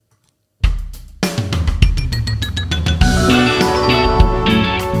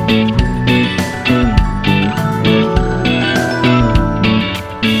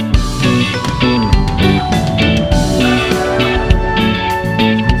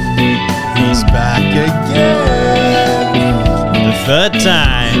third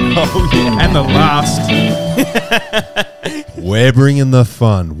time. Oh, yeah. And the last. We're bringing the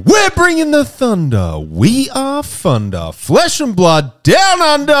fun. We're bringing the thunder. We are Funder. Flesh and blood down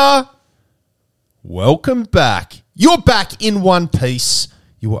under. Welcome back. You're back in one piece.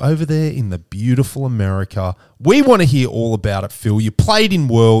 You were over there in the beautiful America. We want to hear all about it, Phil. You played in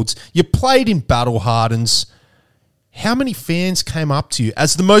Worlds. You played in Battle Hardens. How many fans came up to you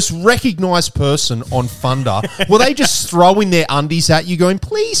as the most recognised person on Funder? Were they just throwing their undies at you going,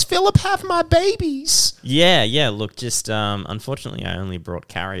 please, Philip, have my babies? Yeah. Look, just unfortunately, I only brought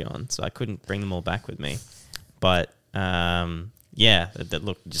carry-on, so I couldn't bring them all back with me. But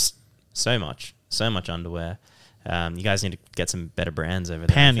look, just so much underwear. You guys need to get some better brands over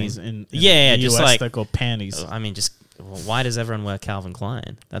there. Panties in the US, just they're called panties. I mean, why does everyone wear Calvin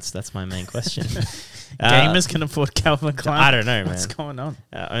Klein? That's my main question. Gamers can afford Calvin Klein. I don't know, man. What's going on?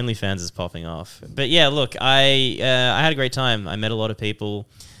 OnlyFans is popping off. But yeah, look, I had a great time. I met a lot of people.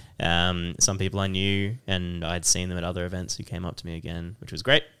 Some people I knew, and I'd seen them at other events who came up to me again, which was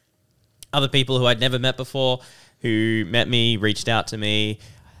great. Other people who I'd never met before, who met me, reached out to me.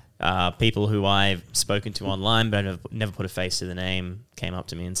 People who I've spoken to online but I've never put a face to the name came up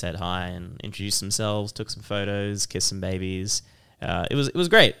to me and said hi and introduced themselves, took some photos, kissed some babies. It was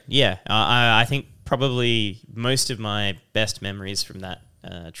great. Yeah, I think probably most of my best memories from that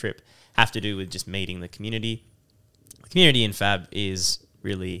trip have to do with just meeting the community. The community in FAB is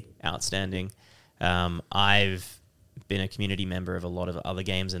really outstanding. I've been a community member of a lot of other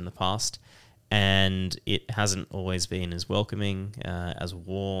games in the past, and it hasn't always been as welcoming, as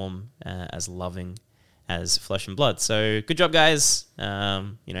warm, as loving as Flesh and Blood. So good job, guys.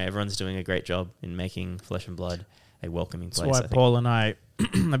 Everyone's doing a great job in making Flesh and Blood a welcoming place. That's why Paul and I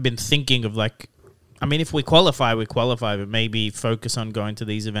have been thinking of if we qualify, but maybe focus on going to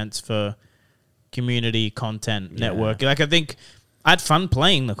these events for community content, network. I think I had fun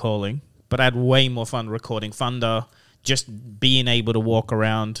playing the calling, but I had way more fun recording Thunder, just being able to walk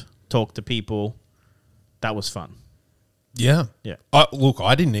around, talk to people. That was fun. Yeah. Yeah. Look,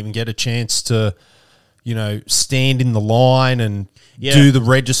 I didn't even get a chance to, stand in the line and do the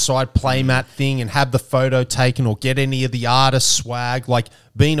Regicide playmat thing and have the photo taken or get any of the artist swag. Like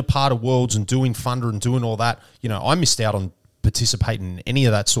being a part of Worlds and doing Thunder and doing all that, I missed out on participating in any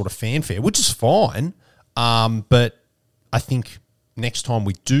of that sort of fanfare, which is fine. But I think next time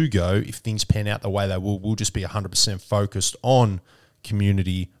we do go, if things pan out the way they will, we'll just be 100% focused on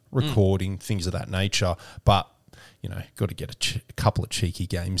community recording, things of that nature. But, got to get a couple of cheeky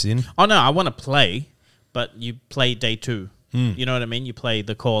games in. Oh, no, I want to play, but you play day 2. You know what I mean? You play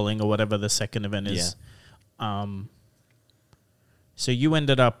the calling or whatever the second event is. Yeah. So you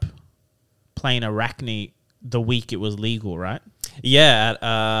ended up playing Arachne the week it was legal, right? Yeah,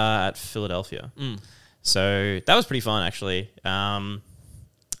 at Philadelphia. So that was pretty fun, actually. I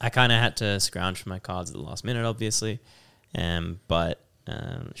kind of had to scrounge for my cards at the last minute, obviously. But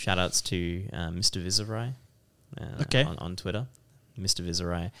shout outs to Mr. Visarai on Twitter, Mr.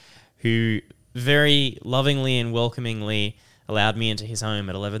 Visarai, who very lovingly and welcomingly allowed me into his home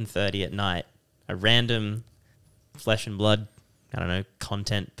at 11:30 at night. A random Flesh and Blood,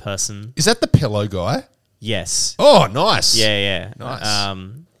 content person. Is that the pillow guy? Yes. Oh, nice. Yeah. Nice.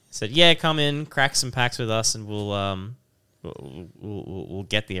 Said, come in, crack some packs with us, and we'll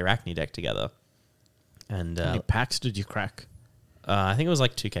get the Arachne deck together. And how many packs did you crack? I think it was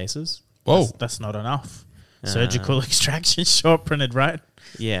like 2 cases. Whoa. That's not enough. Surgical extraction short printed, right?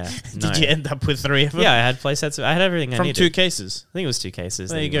 Yeah. Did you end up with 3 of them? Yeah, I had play sets. I had everything I needed. From 2 cases? I think it was 2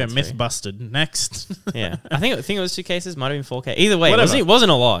 cases. There you go. Myth busted. Next. Yeah. I think it was 2 cases. Might have been 4 cases. Either way, it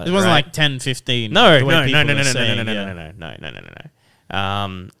wasn't a lot. It wasn't like 10, 15. No.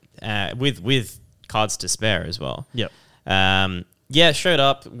 With cards to spare as well. Yep. Showed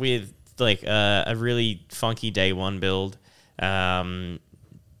up with a really funky day 1 build.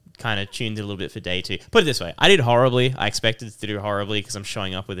 Kind of tuned it a little bit for day 2. Put it this way, I did horribly. I expected to do horribly because I'm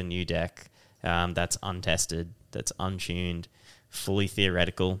showing up with a new deck that's untested, that's untuned, fully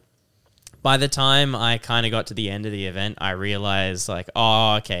theoretical. By the time I kind of got to the end of the event, I realized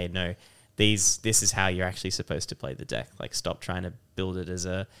this is how you're actually supposed to play the deck. Stop trying to build it as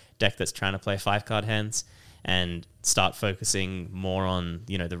a deck that's trying to play 5-card hands and start focusing more on,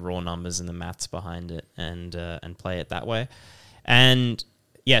 the raw numbers and the maths behind it and play it that way. And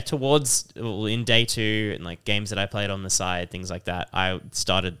in day 2 and games that I played on the side, things like that, I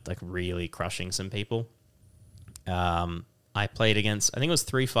started really crushing some people. I played against, I think it was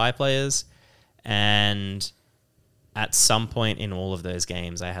 3 players, and at some point in all of those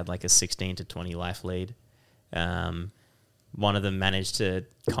games, I had a 16 to 20 life lead. one of them managed to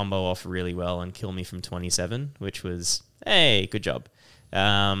combo off really well and kill me from 27, which was, hey, good job.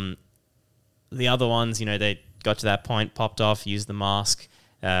 The other ones, they got to that point, popped off, used the mask,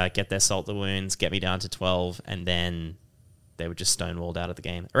 get their Salt the Wounds, get me down to 12, and then they were just stonewalled out of the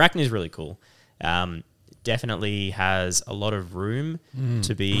game. Arachne is really cool. Definitely has a lot of room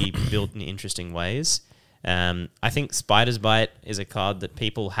to be built in interesting ways. I think Spider's Bite is a card that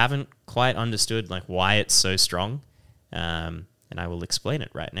people haven't quite understood, like why it's so strong. And I will explain it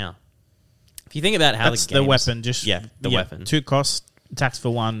right now. If you think about how That's the weapon, weapon. 2 cost, attacks for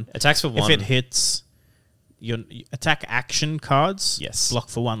 1. Attacks for 1. If it hits your attack action cards, block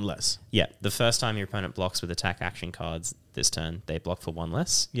for 1 less. Yeah, the first time your opponent blocks with attack action cards this turn, they block for 1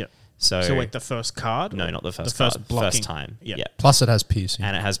 less. Yeah. So like the first card? No, not the first card. First blocking. First time. Yeah. Plus it has piercing.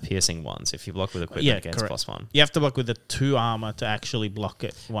 And it has piercing 1s. If you block with equipment, it gets correct. +1. You have to block with the 2 armor to actually block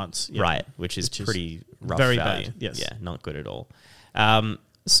it once. Yeah. Right, which is pretty rough very value. bad, yes. Yeah, not good at all.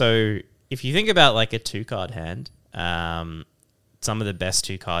 So if you think about like a 2-card hand, some of the best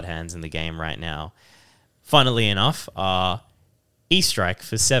 2-card hands in the game right now, funnily enough, are E-Strike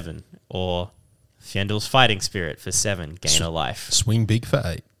for 7 or Fjendel's Fighting Spirit for 7, gain a life. Swing big for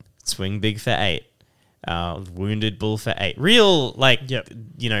 8. Swing big for 8. Wounded Bull for 8. Real,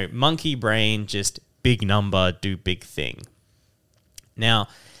 monkey brain, just big number, do big thing. Now,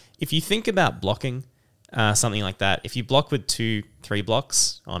 if you think about blocking something like that, if you block with 2-3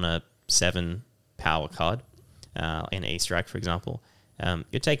 blocks on a 7 power card, in E-Strike, for example,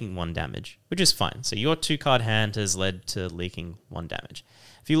 you're taking 1 damage, which is fine. So your 2-card hand has led to leaking 1 damage.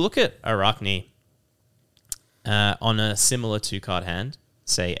 If you look at Arachne on a similar 2-card hand,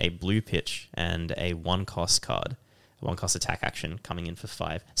 say a blue pitch and a 1-cost card, a 1-cost attack action coming in for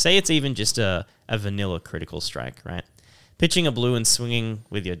 5. Say it's even just a vanilla critical strike, right? Pitching a blue and swinging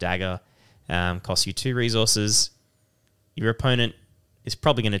with your dagger costs you 2 resources. Your opponent is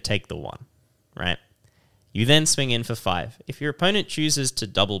probably going to take the 1, right? You then swing in for 5. If your opponent chooses to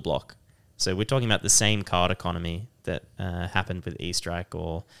double block, so we're talking about the same card economy that happened with E-Strike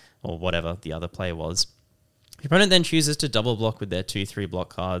or whatever the other player was. If your opponent then chooses to double block with their 2-3 block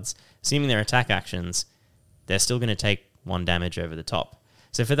cards, assuming their attack actions, they're still going to take 1 damage over the top.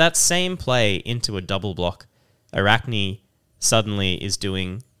 So for that same play into a double block, Arachne suddenly is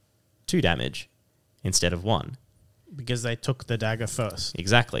doing 2 damage instead of 1. Because they took the dagger first.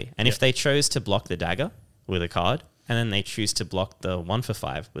 Exactly. And if they chose to block the dagger with a card, and then they choose to block the 1 for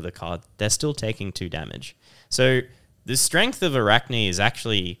 5 with a card, they're still taking 2 damage. So the strength of Arachne is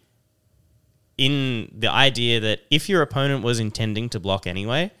actually in the idea that if your opponent was intending to block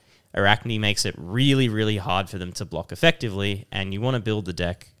anyway, Arachne makes it really, really hard for them to block effectively, and you want to build the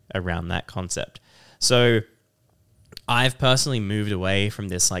deck around that concept. So I've personally moved away from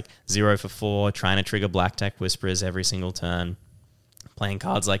this 0 for 4, trying to trigger Black Tech Whisperers every single turn, playing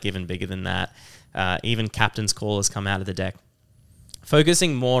cards even bigger than that. Even Captain's Call has come out of the deck.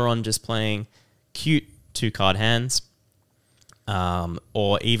 Focusing more on just playing cute 2-card hands,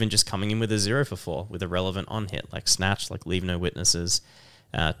 or even just coming in with a 0 for 4 with a relevant on-hit, like Snatch, like Leave No Witnesses.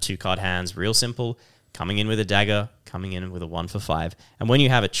 2-card hands, real simple, coming in with a dagger, coming in with a 1 for 5. And when you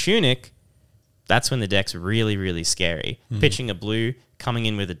have a Tunic, that's when the deck's really, really scary. Pitching a blue, coming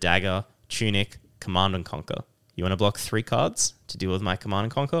in with a dagger, Tunic, Command and Conquer. You want to block 3 cards to deal with my Command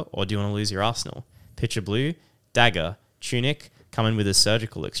and Conquer, or do you want to lose your arsenal? Pitch a blue, dagger, Tunic, come in with a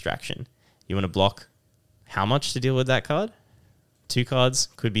Surgical Extraction. You want to block how much to deal with that card? 2 cards,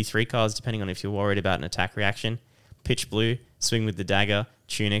 could be 3 cards, depending on if you're worried about an attack reaction. Pitch blue, swing with the dagger,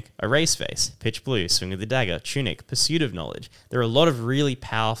 Tunic, Erase Face. Pitch blue, swing with the dagger, Tunic, Pursuit of Knowledge. There are a lot of really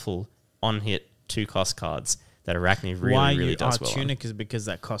powerful on-hit 2-cost cards that Arachne really does well Tunic is because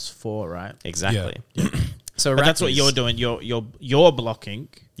that costs 4, right? Exactly. Yeah. So but that's what you're doing. You're blocking.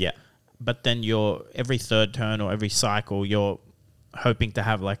 Yeah. But then every third turn or every cycle, you're hoping to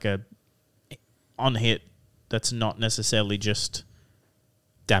have a on-hit that's not necessarily just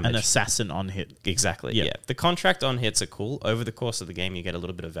damage. An assassin on hit. Exactly. Yeah. The contract on hits are cool. Over the course of the game, you get a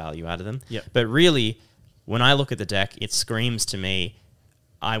little bit of value out of them. Yeah. But really, when I look at the deck, it screams to me,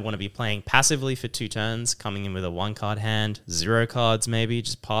 I want to be playing passively for 2 turns, coming in with a 1-card hand, 0 cards maybe,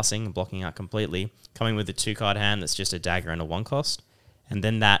 just passing and blocking out completely, coming with a 2-card hand that's just a dagger and a 1-cost. And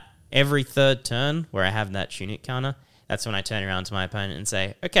then that every third turn where I have that Tunic counter, that's when I turn around to my opponent and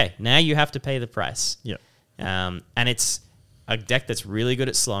say, okay, now you have to pay the price. Yeah. And it's a deck that's really good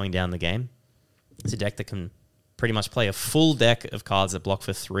at slowing down the game. It's a deck that can pretty much play a full deck of cards that block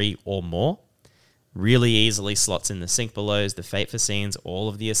for 3 or more. Really easily slots in the Sink Belows, the Fate for Scenes, all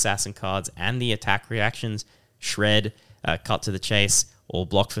of the Assassin cards, and the attack reactions, Shred, Cut to the Chase, all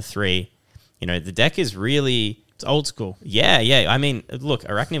block for 3. The deck is really It's old school. Yeah. I mean, look,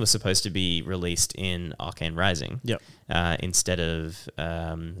 Arachne was supposed to be released in Arcane Rising. Yep. Instead of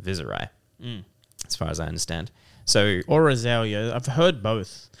Viserai, as far as I understand. So Or Azalea. I've heard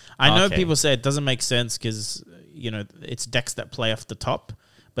both. I know Okay. people say it doesn't make sense because, it's decks that play off the top.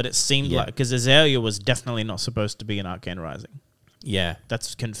 But it seemed like... Because Azalea was definitely not supposed to be in Arcane Rising. yeah.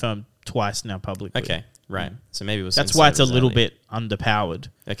 That's confirmed twice now publicly. Okay. Right. So maybe it was. That's why it's a inside little Azalea. bit underpowered.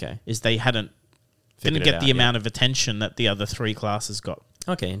 Okay. Is they didn't Figured it get out the yet. amount of attention that the other 3 classes got.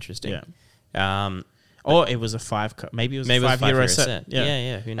 Okay. Interesting. Yeah. Or it was a 5... Maybe it was a 5-hero set.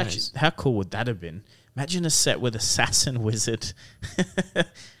 Yeah. Who knows? Actually, how cool would that have been? Imagine a set with Assassin Wizard.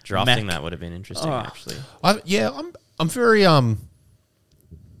 Drafting Mech. that would have been interesting, Oh. actually. I'm very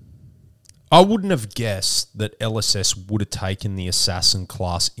I wouldn't have guessed that LSS would have taken the assassin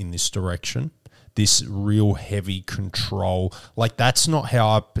class in this direction. This real heavy control. Like, that's not how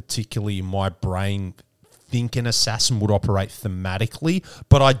I particularly in my brain think an assassin would operate thematically,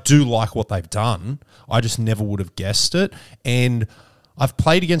 but I do like what they've done. I just never would have guessed it. And I've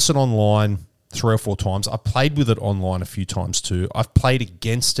played against it online 3 or 4 times. I've played with it online a few times too. I've played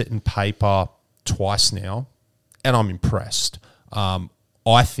against it in paper twice now, and I'm impressed.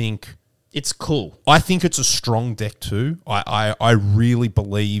 I think It's cool. it's a strong deck too. I really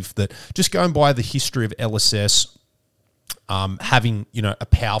believe that, just going by the history of LSS, having a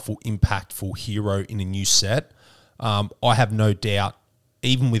powerful, impactful hero in a new set, I have no doubt,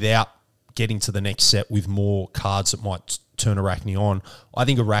 even without getting to the next set with more cards that might turn Arachne on, I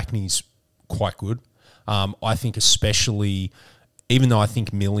think Arachne's quite good. I think especially, even though I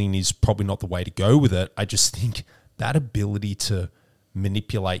think milling is probably not the way to go with it, I just think that ability to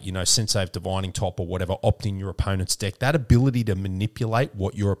manipulate, Sensei of Divining Top or whatever, opting your opponent's deck, that ability to manipulate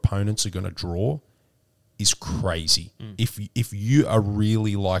what your opponents are going to draw is crazy. If you are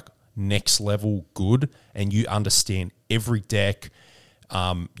really like next level good and you understand every deck,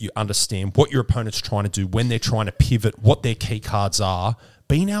 you understand what your opponent's trying to do, when they're trying to pivot, what their key cards are,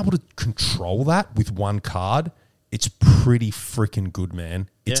 being able to control that with one card, it's pretty freaking good, man.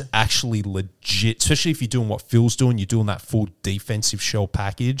 It's actually legit, especially if you're doing what Phil's doing. You're doing that full defensive shell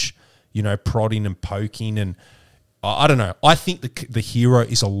package, prodding and poking. And I don't know. I think the hero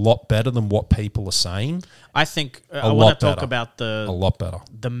is a lot better than what people are saying. I think I lot want to talk better. about A lot better.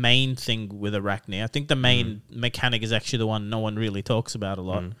 the main thing with Arachne. I think the main mechanic is actually the one no one really talks about a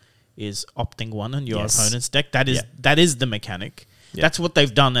lot, is opting one on your Yes. opponent's deck. That is the mechanic. Yeah. That's what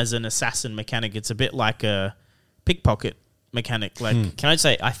they've done as an assassin mechanic. It's a bit like a pickpocket mechanic. Like Can I just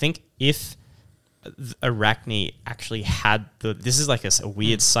say, I think if Arachne actually had this is like a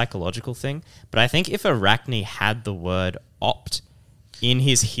weird psychological thing, but I think if Arachne had the word opt in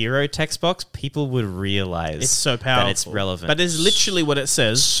his hero text box, people would realize it's so powerful. that it's relevant. But it's literally what it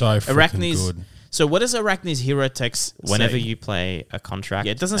says. So freaking good. So what does Arachne's hero text Whenever say? you play a contract,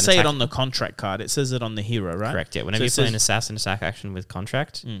 Yeah, it doesn't an say it attack- on the contract card. It says it on the hero, right? Correct, yeah. Whenever So you it play an says- assassin attack action with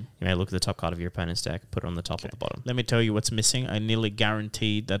contract, you may look at the top card of your opponent's deck, put it on the top or the bottom. Let me tell you what's missing. I nearly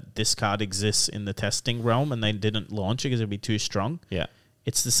guaranteed that this card exists in the testing realm and they didn't launch it because it'd be too strong. Yeah.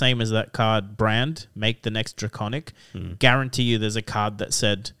 It's the same as that card brand, make the next Draconic. Guarantee you there's a card that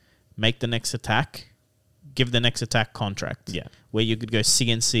said, make the next attack, give the next attack contract. Yeah. Where you could go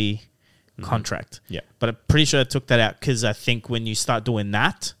CNC contract. Yeah. But I'm pretty sure I took that out because I think when you start doing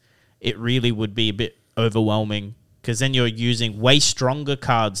that, it really would be a bit overwhelming because then you're using way stronger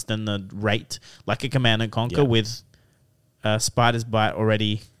cards than the rate, like a Command and Conquer with Spider's Bite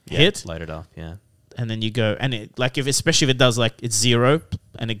already hit. Load it up, yeah. And then you go, and it, like, especially if it does, like, it's 0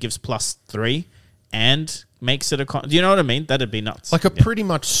 and it gives +3 and makes it a do you know what I mean? That'd be nuts. Like, it pretty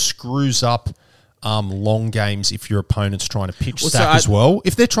much screws up long games if your opponent's trying to pitch Well, so stack as well.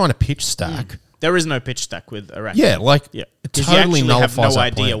 If they're trying to pitch stack, there is no pitch stack with Arachne. yeah, like Yeah. it 'Cause totally you actually have nullifies no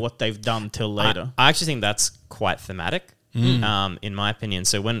that idea plan. what they've done till later. I actually think that's quite thematic, in my opinion.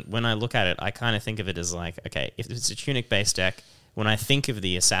 So when I look at it, I kind of think of it as like, okay, if it's a tunic-based deck, when I think of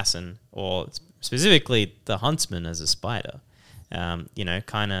the assassin, or specifically the huntsman as a spider,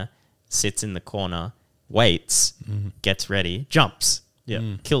 kind of sits in the corner, waits, gets ready, jumps,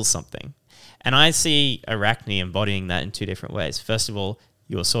 kills something. And I see Arachne embodying that in 2 different ways. First of all,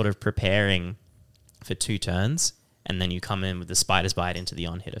 you're sort of preparing for 2 turns, and then you come in with the Spider's Bite into the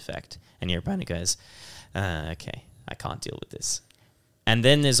on-hit effect, and your opponent goes, okay, I can't deal with this. And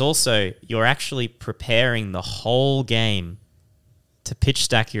then there's also, you're actually preparing the whole game to pitch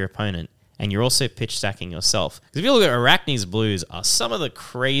stack your opponent, and you're also pitch stacking yourself. Because if you look at Arachne's blues, are some of the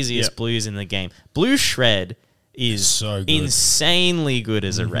craziest blues in the game. Blue Shred is So good. insanely good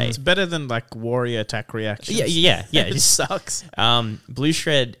as a rate. It's better than like warrior attack reactions. Yeah. It sucks. Blue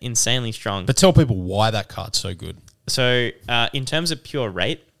Shred, insanely strong. But tell people why that card's so good. So, in terms of pure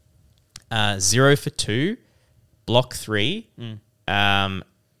rate, 0 for 2, block 3.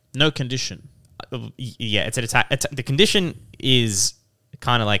 No condition. Yeah, it's an attack. The condition is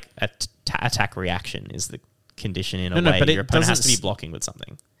kind of like attack reaction is the condition in a way. But your it opponent has to doesn't be blocking with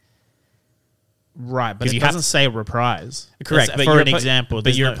something. Right, but 'Cause it you have doesn't say reprise. Correct. That's- But for your an example. But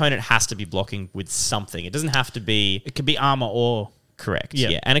there's your no- opponent has to be blocking with something. It doesn't have to be It could be armor or... correct. Yeah.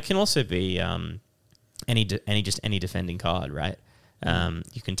 Yeah. And it can also be any defending card, right?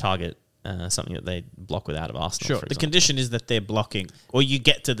 You can target something that they block with out of Arsenal. Sure. for The example. condition is that they're blocking, or you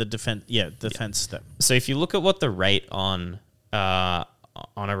get to the defense step. So if you look at what the rate on a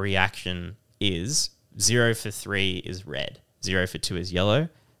reaction is, 0 for 3 is red, 0 for 2 is yellow,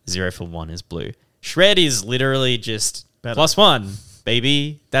 0 for 1 is blue. Shred is literally just Better. +1,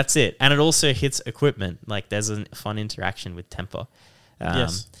 baby. That's it. And it also hits equipment. Like there's a fun interaction with temper.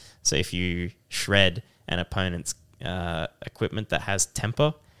 Yes. So if you shred an opponent's equipment that has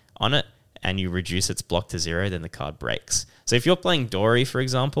temper on it and you reduce its block to 0, then the card breaks. So if you're playing Dory, for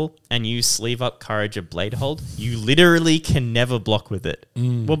example, and you sleeve up Courage of Blade Hold, you literally can never block with it.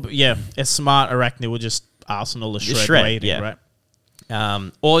 Well, yeah, a smart Arachne will just arsenal the Just shred, shred, waiting, yeah. right?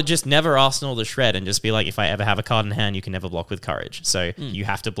 Or just never Arsenal the Shred and just be like, if I ever have a card in hand, you can never block with Courage. So you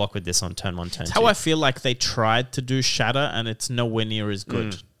have to block with this on turn 1, turn 2. That's how I feel like they tried to do Shatter, and it's nowhere near as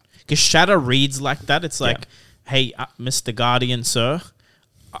good. Because Shatter reads like that. It's like, hey, Mr. Guardian, sir,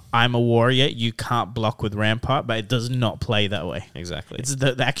 I'm a warrior. You can't block with Rampart, but it does not play that way. Exactly. It's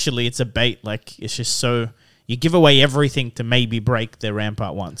actually, it's a bait. Like, it's just so... You give away everything to maybe break their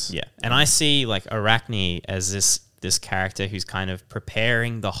Rampart once. Yeah. And I see like Arachne as this character who's kind of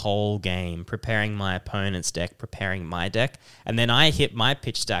preparing the whole game, preparing my opponent's deck, preparing my deck. And then I hit my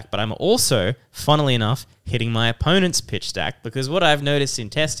pitch stack, but I'm also, funnily enough, hitting my opponent's pitch stack, because what I've noticed in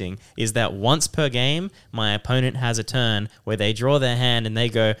testing is that once per game, my opponent has a turn where they draw their hand and they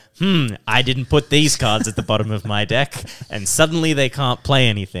go, I didn't put these cards at the bottom of my deck. And suddenly they can't play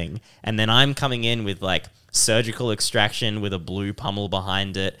anything. And then I'm coming in with like Surgical Extraction with a blue pummel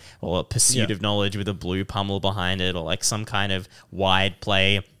behind it, or Pursuit of Knowledge with a blue pummel behind it, or like some kind of wide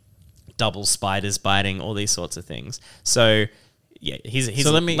play, double spiders biting, all these sorts of things. So yeah, his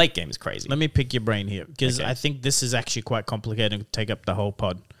late game is crazy. Let me pick your brain here, because Okay. I think this is actually quite complicated and could take up the whole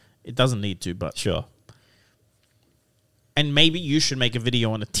pod. It doesn't need to, but... Sure. And maybe you should make a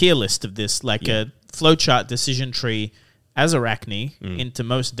video on a tier list of this, like a flowchart decision tree as Arachne into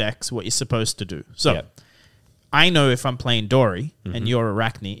most decks, what you're supposed to do. So... Yep. I know if I'm playing Dory and you're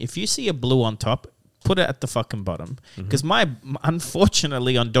Arachne, if you see a blue on top, put it at the fucking bottom. Because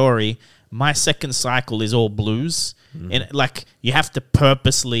unfortunately on Dory, my second cycle is all blues. And like you have to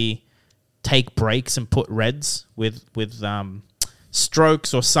purposely take breaks and put reds with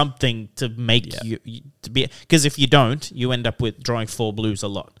strokes or something to make you to be, because if you don't, you end up with drawing 4 blues a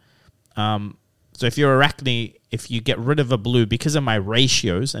lot. So if you're Arachne, if you get rid of a blue because of my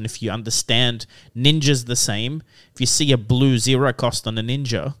ratios, and if you understand ninja's the same, if you see a blue 0 cost on a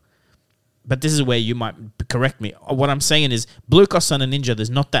ninja, but this is where you might correct me. What I'm saying is blue cost on a ninja, there's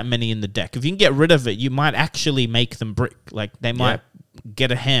not that many in the deck. If you can get rid of it, you might actually make them brick. Like they might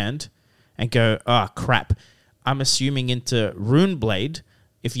get a hand and go, oh, crap. I'm assuming into Rune Blade,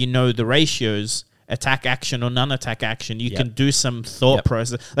 if you know the ratios, attack action or non-attack action, you can do some thought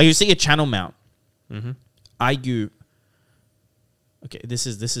process. Like you see a channel mount. Are you... Okay, this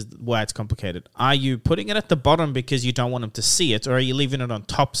is why it's complicated. Are you putting it at the bottom because you don't want them to see it, or are you leaving it on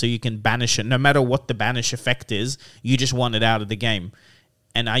top so you can banish it? No matter what the banish effect is, you just want it out of the game.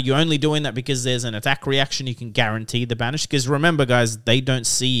 And are you only doing that because there's an attack reaction you can guarantee the banish? Because remember, guys, they don't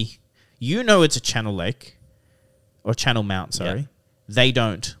see... You know it's a channel lake, or channel mount, sorry. Yeah. They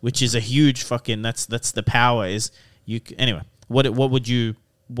don't, which is a huge fucking... That's the power is... Anyway, what would you...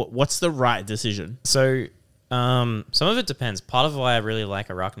 What's the right decision? So some of it depends. Part of why I really like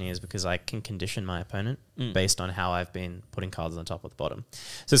Arachne is because I can condition my opponent based on how I've been putting cards on top or the bottom.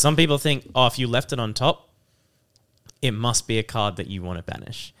 So some people think, if you left it on top, it must be a card that you want to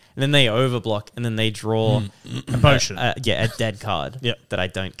banish. And then they overblock, and then they draw a potion. a dead card Yep. that I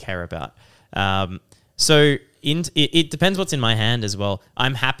don't care about. So it depends what's in my hand as well.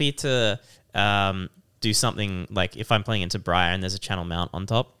 I'm happy to do something like if I'm playing into Briar and there's a channel mount on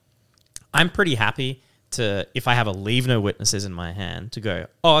top, I'm pretty happy to, if I have a leave no witnesses in my hand, to go,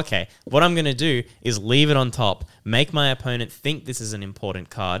 oh, okay, what I'm going to do is leave it on top, make my opponent think this is an important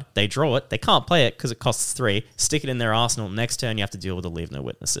card. They draw it. They can't play it because it costs 3. Stick it in their arsenal. Next turn, you have to deal with the leave no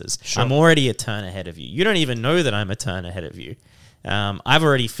witnesses. Sure. I'm already a turn ahead of you. You don't even know that I'm a turn ahead of you. I've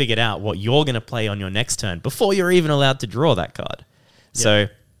already figured out what you're going to play on your next turn before you're even allowed to draw that card. Yeah. So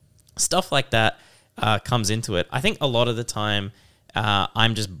stuff like that comes into it. I think a lot of the time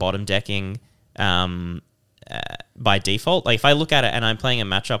I'm just bottom decking by default. Like if I look at it and I'm playing a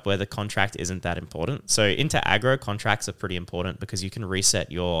matchup where the contract isn't that important. So into aggro, contracts are pretty important because you can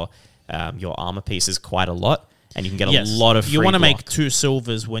reset your armor pieces quite a lot. And you can get a lot of free You want to block. make 2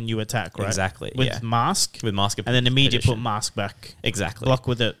 silvers when you attack, right? Exactly. With mask. With mask. And then immediately addition. put mask back. Exactly. Block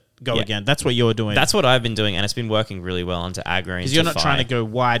with it. Go again. That's what you're doing. That's what I've been doing, and it's been working really well into aggro. Because you're not trying to go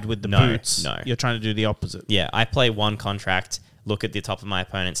wide with the boots. No. You're trying to do the opposite. Yeah, I play one contract, look at the top of my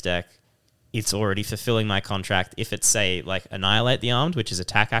opponent's deck. It's already fulfilling my contract. If it's, say, like Annihilate the Armed, which is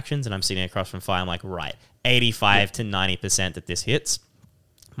attack actions, and I'm sitting across from fire, I'm like, right, 85 to 90% that this hits.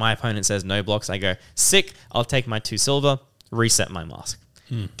 My opponent says no blocks. I go, sick, I'll take my 2 silver, reset my mask,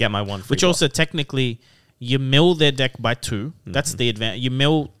 get my 1 free Which block. also technically, you mill their deck by 2. That's the advantage. You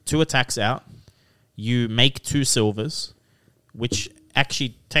mill 2 attacks out. You make 2 silvers, which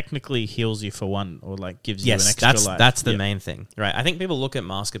actually technically heals you for 1 or like gives you an extra life. That's the main thing, right? I think people look at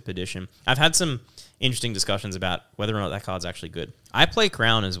Mask of Perdition. I've had some interesting discussions about whether or not that card's actually good. I play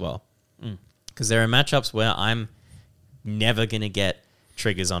Crown as well because there are matchups where I'm never going to get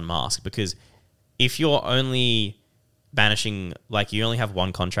triggers on Mask because if you're only banishing, like you only have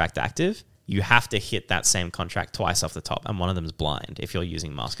 1 contract active, you have to hit that same contract twice off the top, and one of them is blind if you're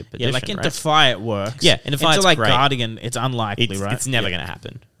using Mask of Perdition. Yeah, like in right? Defy it works. Yeah, in Defy it's like great. Guardian, it's unlikely, right? It's never going to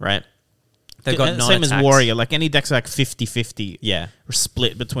happen, right? They've got same as non-attacks. Warrior. Like any deck's like 50-50. Yeah.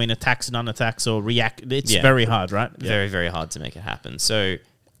 Split between attacks, non-attacks, or react. It's very hard, right? Very, very hard to make it happen. So,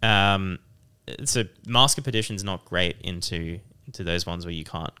 Mask of Perdition's not great into those ones where you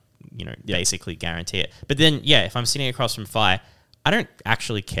can't, basically guarantee it. But then, if I'm sitting across from Fire, I don't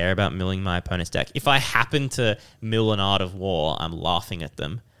actually care about milling my opponent's deck. If I happen to mill an Art of War, I'm laughing at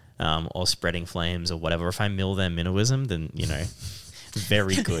them, or Spreading Flames or whatever. If I mill their Minnowism, then,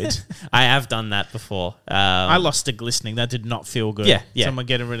 very good. I have done that before. I lost a Glistening. That did not feel good. Yeah. Someone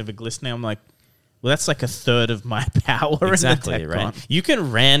getting rid of a Glistening. I'm like, well, that's like a third of my power. Exactly, in the deck right? gone. You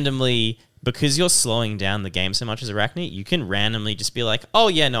can randomly, because you're slowing down the game so much as Arachne, you can randomly just be like, oh,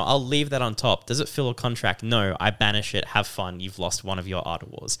 yeah, no, I'll leave that on top. Does it fill a contract? No, I banish it. Have fun. You've lost one of your Art of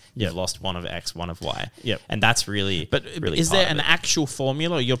Wars. You've lost one of X, one of Y. Yep. And that's really, But really is there an actual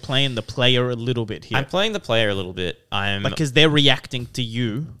formula, or you're playing the player a little bit here? I'm playing the player a little bit. Because they're reacting to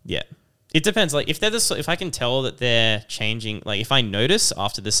you. Yeah. It depends. Like if I can tell that they're changing, like if I notice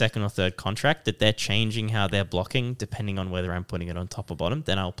after the second or third contract that they're changing how they're blocking, depending on whether I'm putting it on top or bottom,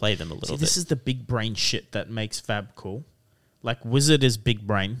 then I'll play them a little bit. This is the big brain shit that makes Fab cool. Like Wizard is big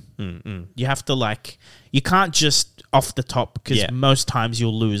brain. You have to you can't just off the top because most times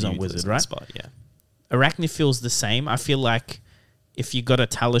you'll lose on Wizard, right? Spot, yeah. Arachne feels the same. I feel like if you got a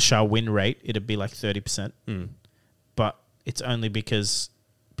Talishar win rate, it'd be like 30%. But it's only because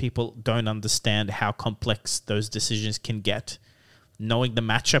people don't understand how complex those decisions can get. Knowing the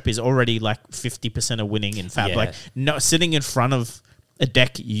matchup is already like 50% of winning in Fab. Yeah. Sitting in front of a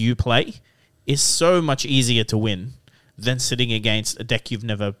deck you play is so much easier to win than sitting against a deck you've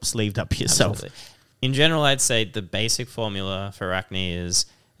never sleeved up yourself. Absolutely. In general, I'd say the basic formula for Arachne is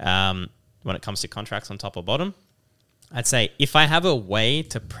when it comes to contracts on top or bottom, I'd say if I have a way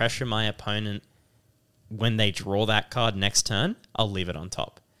to pressure my opponent when they draw that card next turn, I'll leave it on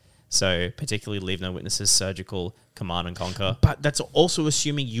top. So particularly Leave No Witnesses, Surgical, Command and Conquer. But that's also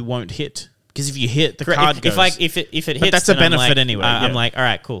assuming you won't hit. Because if you hit, the Correct. card goes. If it hits, but that's a then benefit anyway. I'm like, all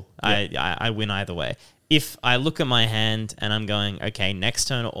right, cool. I win either way. If I look at my hand and I'm going, okay, next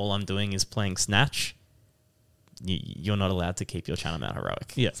turn all I'm doing is playing Snatch, you're not allowed to keep your Channel Mount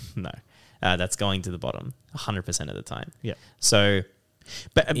Heroic. Yeah. No. That's going to the bottom 100% of the time. Yeah. So...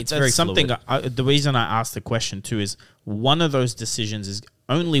 But it's that's very something. The reason I asked the question too is one of those decisions is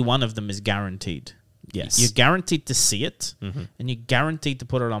only one of them is guaranteed. Yes, you're guaranteed to see it, and you're guaranteed to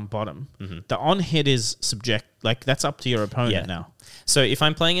put it on bottom. The on hit is subject. Like that's up to your opponent now. So if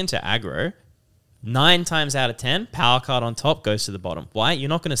I'm playing into aggro, 9 times out of 10, power card on top goes to the bottom. Why? You're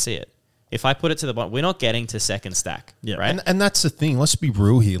not going to see it. If I put it to the bottom, we're not getting to second stack. Yeah, right. And that's the thing. Let's be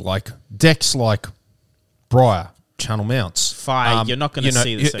real here. Like decks like Briar. Channel Mounts. Fire, you're not going to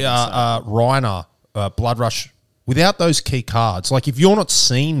see the second side. Reiner, Blood Rush. Without those key cards, like if you're not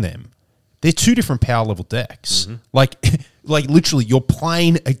seeing them, they're 2 different power level decks. Like literally, you're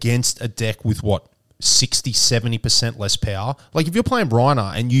playing against a deck with what 60, 70% less power. Like if you're playing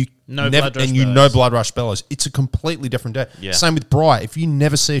Reiner and you Blood Rush Blood Rush Bellows, it's a completely different deck. Yeah. Same with Bright. If you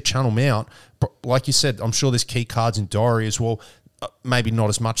never see a channel mount, like you said, I'm sure there's key cards in Dory as well. Maybe not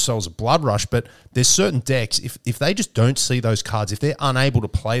as much so as a Blood Rush, but there's certain decks, if they just don't see those cards, if they're unable to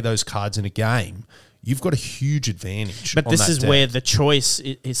play those cards in a game, you've got a huge advantage. But this is deck. where the choice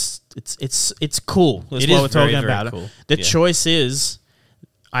is. It's cool. That's It what is we're very, talking very about. cool. The Yeah. choice is,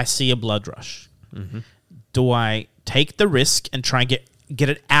 I see a Blood Rush. Mm-hmm. Do I take the risk and try and get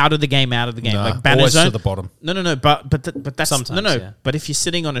it out of the game? Nah, Like banner always zone to the bottom. No. But that's Sometimes, no. yeah. But if you're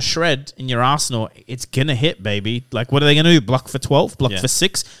sitting on a shred in your arsenal, it's gonna hit, baby. Like, what are they gonna do? Block for 12, block Yeah. for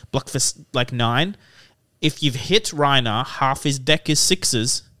 6, block for 9. If you've hit Reiner, half his deck is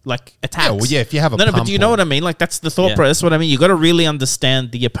 6s. Like attacks. Yeah, well, yeah, if you have a but pump do you know or- what I mean? Like that's the thought Yeah. process. That's what I mean. You got to really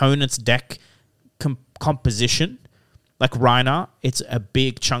understand the opponent's deck composition. Like Reiner, it's a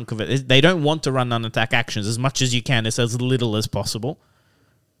big chunk of it. They don't want to run non-attack actions as much as you can. It's as little as possible.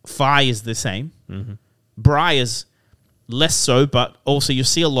 Fire is the same. Mm-hmm. Briar's less so, but also you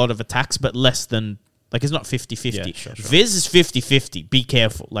see a lot of attacks, but less than, like it's not 50-50. Yeah, sure. Viz is 50-50. Be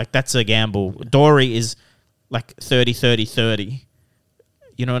careful. Like that's a gamble. Dory is like 30-30-30.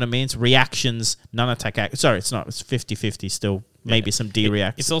 You know what I mean? It's reactions, non-attack. Sorry, it's not. It's 50-50 still. Maybe some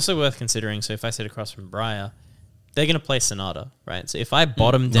D-reacts. It's also worth considering. So if I sit across from Briar, they're going to play Sonata, right? So if I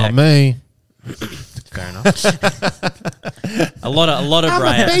bottom deck, Not me. fair enough. a lot of I'm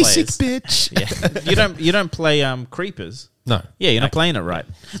Briar a basic players. bitch. Yeah. you don't play creepers. No. Yeah, you're not playing it right.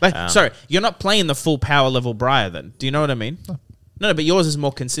 Like, sorry, you're not playing the full power level Briar then. Do you know what I mean? No, but yours is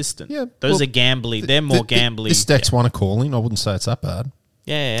more consistent. Yeah, Those well, are gambly. They're more gambly. This deck's one a calling. I wouldn't say it's that bad.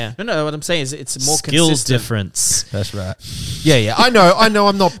 Yeah. No, what I'm saying is it's more Skills consistent. difference. That's right. Yeah. I know.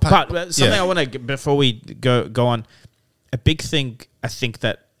 I'm not. But something yeah. I want to, before we go on, a big thing I think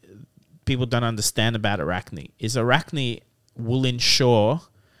that people don't understand about Arachne is Arachne will ensure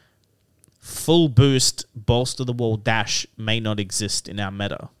full boost, bolster the wall dash may not exist in our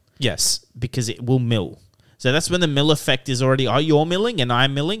meta Yes. because it will mill. So that's when the mill effect is already, you're milling and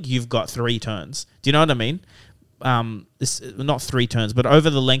I'm milling, you've got 3 turns. Do you know what I mean? This not 3 turns, but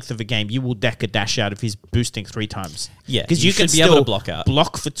over the length of a game, you will deck a dash out if he's boosting 3 times. Yeah, because you you can should be able to still block out.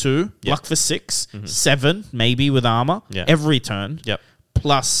 block for 2, Yep. block for 6, 7, maybe with armor. Yeah. Every turn. Yep.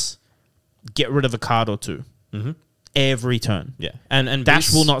 Plus, get rid of a card or 2. Every turn. Yeah. And Dash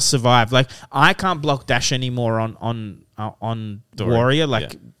boosts- will not survive. Like I can't block dash anymore on Dory. warrior.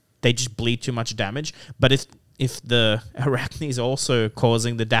 Like Yeah. they just bleed too much damage. But if the Arachne is also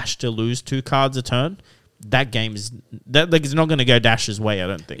causing the dash to lose 2 cards a turn, that game is it's not going to go Dash's way. I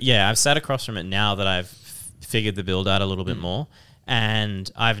don't think. Yeah, I've sat across from it now that I've figured the build out a little bit more, and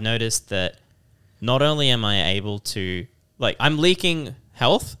I've noticed that not only am I able to, like, I'm leaking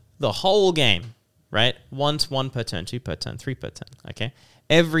health the whole game, right? Once 1 per turn, 2 per turn, 3 per turn. Okay,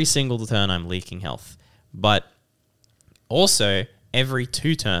 every single turn I'm leaking health, but also every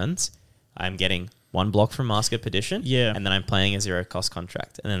 2 turns I'm getting 1 block from Mask of Perdition, Yeah. and then I'm playing a 0-cost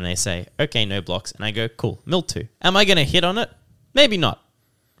contract. And then they say, okay, no blocks. And I go, cool, mill 2. Am I going to hit on it? Maybe not,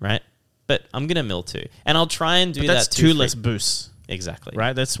 right? But I'm going to mill 2. And I'll try and do But that's that 2 less boosts, Exactly.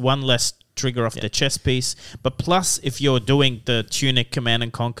 right? That's 1 less trigger off the chess piece. But plus, if you're doing the Tunic Command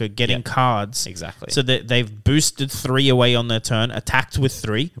and Conquer, getting Yeah. cards. Exactly. So that they've boosted 3 away on their turn, attacked with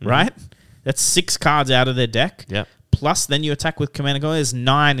 3, right? That's 6 cards out of their deck. Yep. Plus, then you attack with Command and Conquer. There's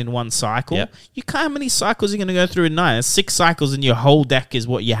 9 in 1 cycle. Yep. You can't. How many cycles are you going to go through in 9? There's 6 cycles, and your whole deck is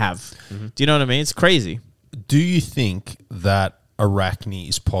what you have. Do you know what I mean? It's crazy. Do you think that Arachne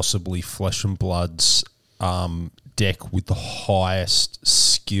is possibly Flesh and Blood's deck with the highest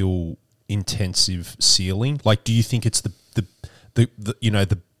skill intensive ceiling? Like, do you think it's the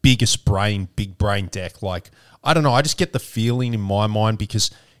the biggest brain, big brain deck? Like, I don't know. I just get the feeling in my mind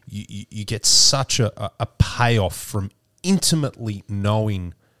because you get such a payoff from intimately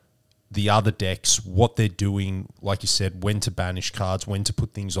knowing the other decks, what they're doing, like you said, when to banish cards, when to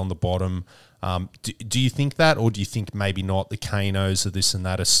put things on the bottom. Do you think that, or do you think maybe not, the Kanos or this and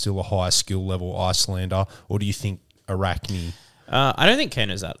that are still a higher skill level Icelander, or do you think Arachne? I don't think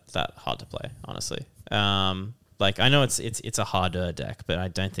Kano's that hard to play, honestly. Like, I know it's a harder deck, but I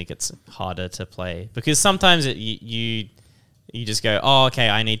don't think it's harder to play because sometimes you just go, oh, okay,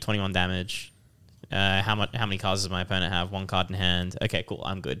 I need 21 damage. How many cards does my opponent have? 1 card in hand. Okay, cool,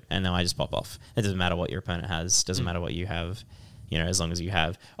 I'm good. And then I just pop off. It doesn't matter what your opponent has. Doesn't matter what you have. As long as you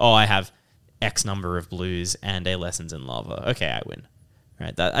have, I have X number of blues and a Lessons in Lava. Okay, I win.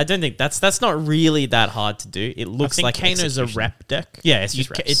 Right? I don't think that's not really that hard to do. It looks like Kano's a execution. rep deck. Yeah, it's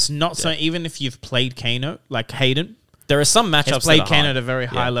just reps. It's not so. Even if you've played Kano, like Hayden, There are some matchups Has played that are Kane hard. at a very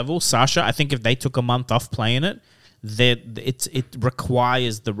high level. Sasha, I think if they took a month off playing it, it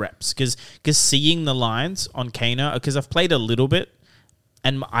requires the reps because seeing the lines on Kana, because I've played a little bit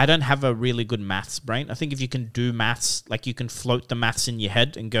and I don't have a really good maths brain. I think if you can do maths, like you can float the maths in your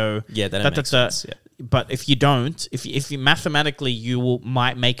head and go, that makes sense. Yeah. But if you don't, if you mathematically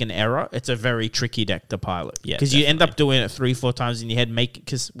might make an error, it's a very tricky deck to pilot. Yeah, because you end up doing it 3-4 times in your head.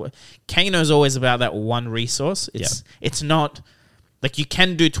 Because Kano's always about that one resource. It's not like you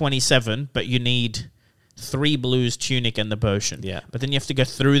can do 27, but you need 3 blues, tunic, and the potion. Yeah. But then you have to go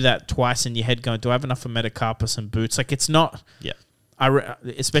through that twice in your head going, do I have enough for Metacarpus and boots? Like, it's not... Yeah.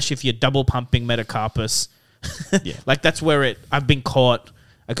 Especially if you're double pumping Metacarpus. Yeah. Like, that's where I've been caught.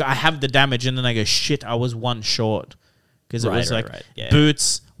 I have the damage, and then I go, shit, I was one short. Because it was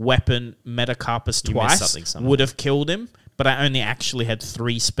boots, weapon, Metacarpus twice would have killed him, but I only actually had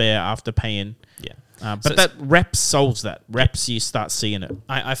 3 spare after paying... Yeah. But that reps solves that. Reps, you start seeing it.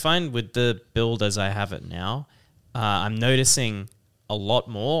 I find with the build as I have it now, I'm noticing a lot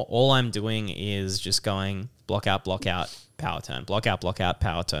more. All I'm doing is just going block out, power turn, block out,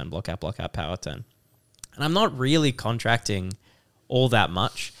 power turn, block out, power turn. And I'm not really contracting all that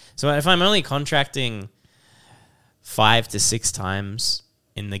much. So if I'm only contracting 5 to 6 times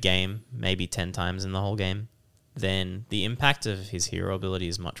in the game, maybe 10 times in the whole game, then the impact of his hero ability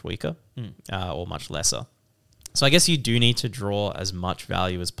is much weaker or much lesser. So I guess you do need to draw as much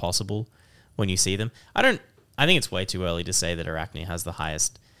value as possible when you see them. I think it's way too early to say that Arachne has the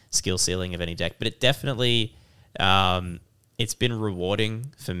highest skill ceiling of any deck, but it definitely, it's been rewarding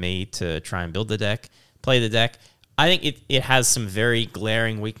for me to try and build the deck, play the deck. I think it has some very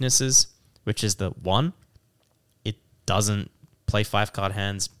glaring weaknesses, which is the one, it doesn't play 5-card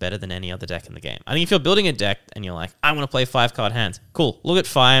hands better than any other deck in the game. I think if you're building a deck and you're like, I want to play 5-card hands, cool. Look at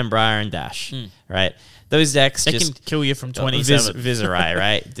Fire and Briar and Dash, right? Those decks they just can kill you from 27. Viserai,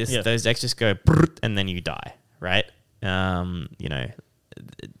 right? Those decks just go and then you die, right?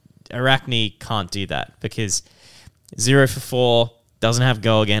 Arachne can't do that because 0 for 4 doesn't have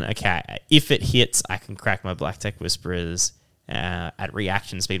go again. Okay, if it hits, I can crack my Black Tech Whisperers at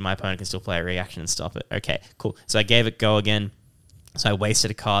reaction speed. My opponent can still play a reaction and stop it. Okay, cool. So I gave it go again. So I wasted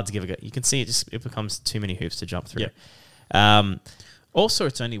a card to give it go. You can see it becomes too many hoops to jump through. Yeah. Also,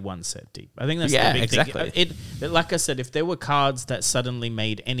 it's only one set deep. I think that's the big thing. Like I said, if there were cards that suddenly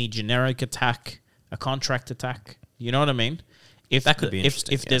made any generic attack a contract attack, you know what I mean? If that could be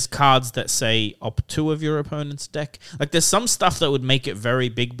interesting. If there's cards that say opt 2 of your opponent's deck, like there's some stuff that would make it very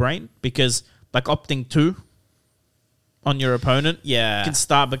big brain because like opting 2 on your opponent can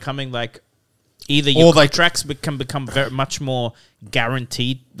start becoming like either your contracts can become very much more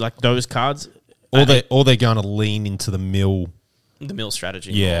guaranteed, like those cards. Or they're going to lean into the mill. The mill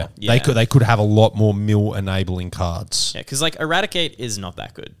strategy. Yeah. They could have a lot more mill enabling cards. Yeah, because like Eradicate is not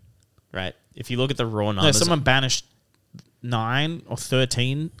that good, right? If you look at the raw numbers. No, someone banished 9 or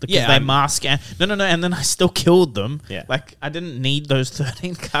 13 because they mask and and then I still killed them. Yeah. Like I didn't need those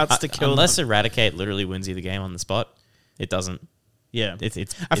 13 cards to kill unless them. Eradicate literally wins you the game on the spot. It doesn't. Yeah.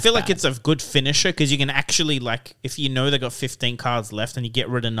 I feel like it's a good finisher because you can actually, like, if you know they got 15 cards left and you get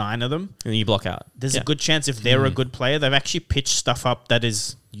rid of 9 of them, and you block out. There's a good chance if they're a good player, they've actually pitched stuff up that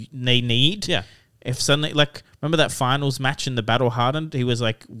is they need. Yeah. If suddenly, like, remember that finals match in the Battle Hardened? He was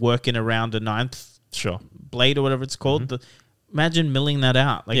like working around a 9th blade or whatever it's called. Imagine milling that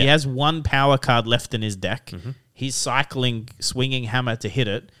out. Like he has 1 power card left in his deck. He's cycling, swinging hammer to hit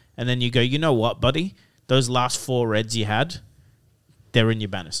it, and then you go, you know what, buddy? Those last 4 reds you had, they're in your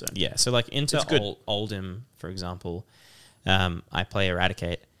banner zone. Yeah, so like into Oldhim, for example, I play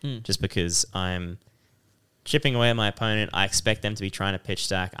Eradicate just because I'm chipping away at my opponent. I expect them to be trying to pitch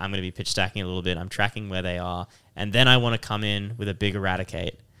stack. I'm going to be pitch stacking a little bit. I'm tracking where they are. And then I want to come in with a big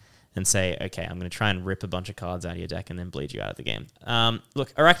Eradicate and say, okay, I'm going to try and rip a bunch of cards out of your deck and then bleed you out of the game.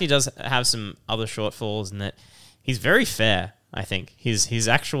 Look, Arachne does have some other shortfalls in that he's very fair, I think. His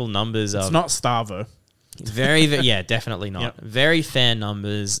actual numbers are... It's not Starvo. Yeah, definitely not. Yep. Very fair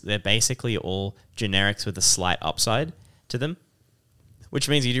numbers. They're basically all generics with a slight upside to them, which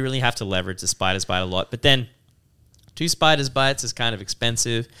means you do really have to leverage the Spider's Bite a lot. But then 2 Spider's Bites is kind of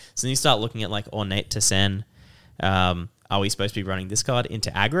expensive. So then you start looking at like Ornate Tessen. Are we supposed to be running this card into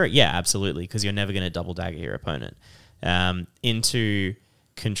aggro? Yeah, absolutely, because you're never going to double dagger your opponent. Into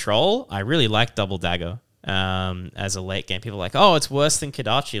control, I really like double dagger. As a late game, people are like, oh, it's worse than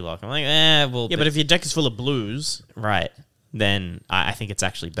Kodachi Lock. I'm like, well... Yeah, but if your deck is full of blues... Right. then I think it's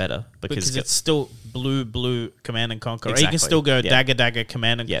actually better because it's still blue, Command and Conquer. Or you Exactly. can still go Yeah. dagger,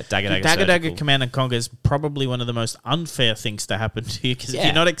 Command and Dagger, Dagger, surgical. Command and Conquer is probably one of the most unfair things to happen to you because if Yeah.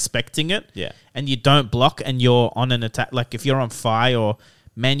 you're not expecting it, Yeah. and you don't block and you're on an attack, like if you're on fire or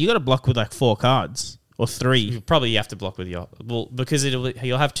man, you got to block with like 4 cards or 3. You probably have to block with your because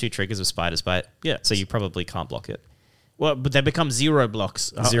you'll have 2 triggers of Spider's Bite. Yeah. So you probably can't block it. Well, but they become 0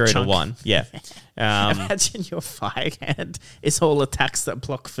 blocks. 0 to chunk. 1. Yeah. Imagine your fire hand is all attacks that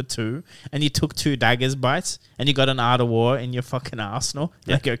block for 2, and you took 2 daggers bites, and you got an Art of War in your fucking arsenal.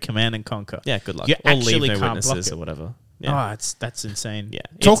 Yeah. They go Command and Conquer. Yeah. Good luck. You Or leave actually no can't block witnesses it. or whatever. Yeah. Oh, that's insane. Yeah.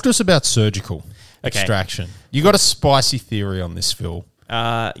 Talk to us about surgical Okay. extraction. You got a spicy theory on this, Phil.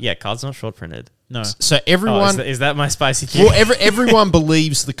 Yeah. Cards not short printed. No, So Oh, everyone, is that my spicy theory? well, everyone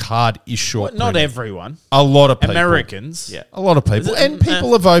believes the card is short. not everyone. A lot of people. Americans. Yeah. A lot of people. Is it- And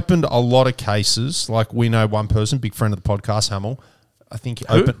people have opened a lot of cases. Like we know one person, big friend of the podcast, Hamill. I think he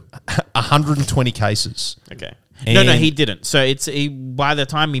opened 120 cases. Okay. No, And he didn't. So by the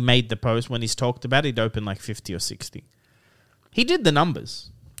time he made the post, when he's talked about it, he'd opened like 50 or 60. He did the numbers.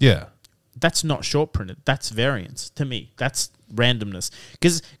 Yeah. That's not short printed. That's variance to me. That's randomness.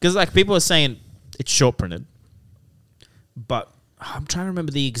 Because like people are saying it's short printed, but I'm trying to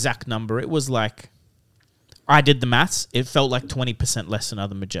remember the exact number. It was like I did the maths. It felt like 20% less than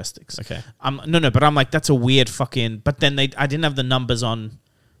other Majestics. Okay. No, but I'm like that's a weird fucking. But then I didn't have the numbers on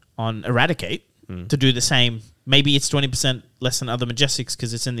Eradicate to do the same. Maybe it's 20% less than other Majestics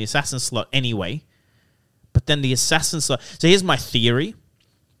because it's in the Assassin slot anyway. But then the Assassin slot. So here's my theory.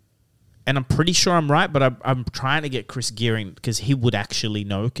 And I'm pretty sure I'm right, but I'm trying to get Chris Gearing because he would actually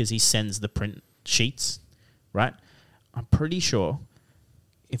know because he sends the print sheets, right? I'm pretty sure,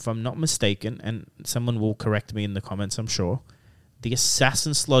 if I'm not mistaken, and someone will correct me in the comments, I'm sure, the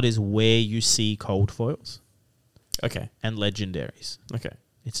Assassin slot is where you see cold foils Okay. and legendaries. Okay.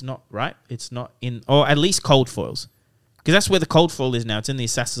 It's not, right? It's not in, or at least cold foils. Because that's where the cold foil is now. It's in the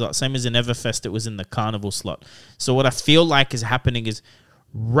Assassin slot. Same as in Everfest, it was in the Carnival slot. So what I feel like is happening is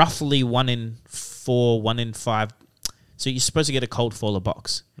roughly 1 in 4, 1 in 5. So you're supposed to get a cold foil a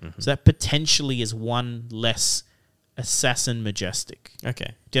box. So that potentially is 1 less Assassin Majestic.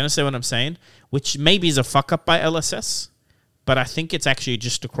 Okay. Do you understand what I'm saying? Which maybe is a fuck up by LSS, but I think it's actually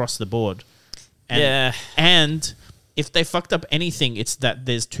just across the board. And, Yeah. And if they fucked up anything, it's that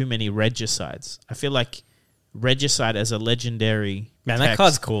there's too many Regicides. I feel like Regicide as a legendary Man, that text-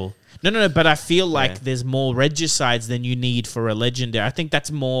 card's cool. No, but I feel like Yeah. there's more Regicides than you need for a legendary. I think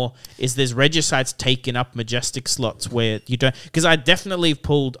that's more, is there's Regicides taking up Majestic slots where you don't, because I definitely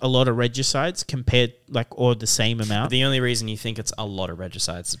pulled a lot of Regicides compared, like, or the same amount. The only reason you think it's a lot of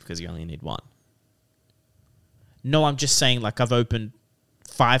Regicides is because you only need 1. No, I'm just saying, like, I've opened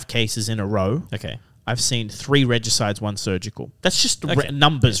 5 cases in a row. Okay. I've seen 3 Regicides, 1 surgical. That's just Okay.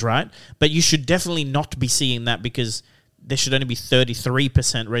 numbers, right? But you should definitely not be seeing that because there should only be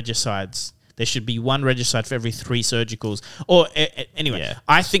 33% Regicides. There should be 1 Regicide for every 3 surgicals. Or, anyway, Yeah.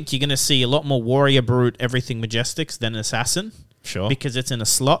 I think you're going to see a lot more Warrior Brute, everything Majestics than Assassin. Sure. Because it's in a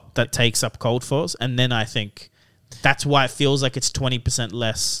slot that takes up cold foils. And then I think that's why it feels like it's 20%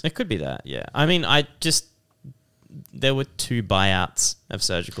 less. It could be that, yeah. I mean, there were 2 buyouts of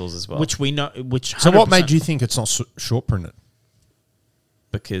surgicals as well. Which we know, which So what 100%. made you think it's not short printed?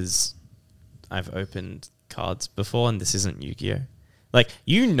 Because I've opened cards before and this isn't Yu-Gi-Oh! Like,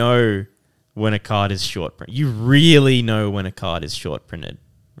 you know when a card is short printed. You really know when a card is short printed,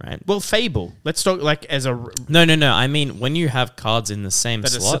 right? Well, Fable. Let's talk like as a No. I mean, when you have cards in the same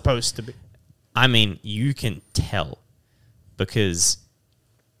that it's slot, supposed to be. I mean, you can tell because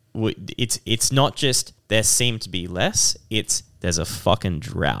it's not just there seem to be less. It's there's a fucking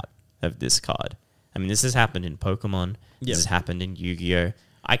drought of this card. I mean, this has happened in Pokemon. This has happened in Yu-Gi-Oh!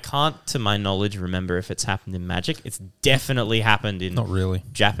 I can't, to my knowledge, remember if it's happened in Magic. It's definitely happened in Not really.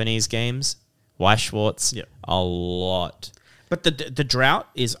 Japanese games. Weiss Schwartz, Yep. a lot. But the drought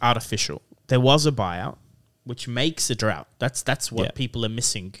is artificial. There was a buyout, which makes a drought. That's what Yeah. people are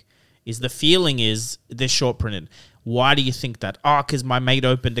missing. Is the feeling is they're short printed. Why do you think that? Oh, because my mate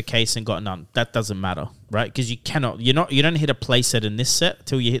opened a case and got none. That doesn't matter, right? Because you don't hit a play set in this set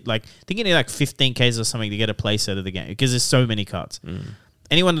until you hit like I think you need like 15 cases or something to get a play set of the game because there's so many cards.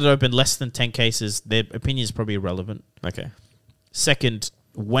 Anyone that opened less than 10 cases, their opinion is probably irrelevant. Okay. Second,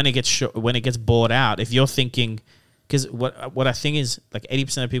 when it gets bought out, if you're thinking, because what I think is like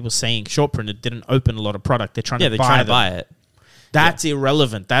 80% of people saying short printed didn't open a lot of product. They're trying Yeah, to they're buy trying to them. buy it. That's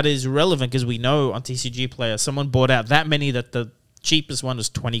irrelevant. That is irrelevant because we know on TCG Player, someone bought out that many that the cheapest one was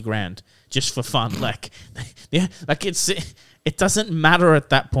 20 grand just for fun. Like, yeah, like it's It doesn't matter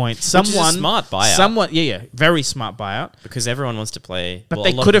at that point. Which is a smart buyout. Very smart buyout. Because everyone wants to play. But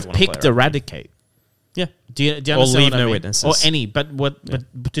they could have picked Eradicate. Yeah. Do you understand Or leave what I no mean? witnesses. Or any. But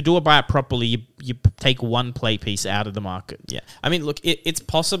to do a buyout properly, you take one play piece out of the market. Yeah. I mean, look, it's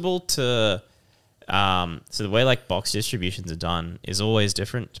possible to... so the way like box distributions are done is always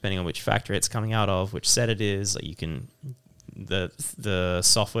different depending on which factory it's coming out of, which set it is. Like you can... The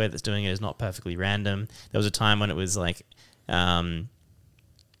software that's doing it is not perfectly random. There was a time when it was like... an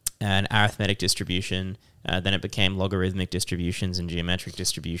arithmetic distribution, then it became logarithmic distributions and geometric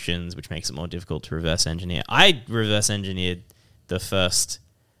distributions, which makes it more difficult to reverse engineer. I reverse engineered the first,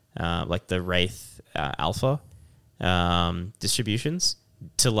 like the Wraith Alpha distributions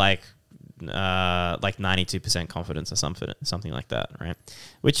to like 92% confidence or something like that, right?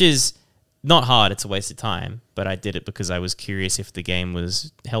 Which is not hard, it's a waste of time, but I did it because I was curious if the game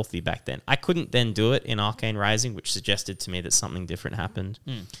was healthy back then. I couldn't then do it in Arcane Rising, which suggested to me that something different happened.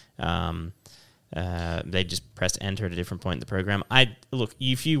 They just pressed enter at a different point in the program. Look,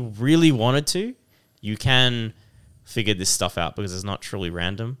 if you really wanted to, you can figure this stuff out because it's not truly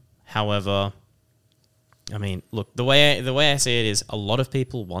random. However, I mean, look, the way I see it is a lot of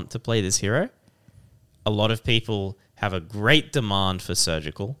people want to play this hero. A lot of people have a great demand for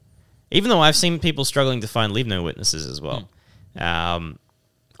surgical. Even though I've seen people struggling to find leave no witnesses as well.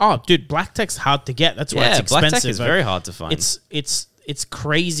 Dude, Black Tech's hard to get. That's why it's expensive. Black Tech is very hard to find. It's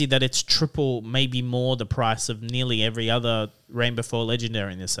crazy that it's triple, maybe more the price of nearly every other Rainbow 4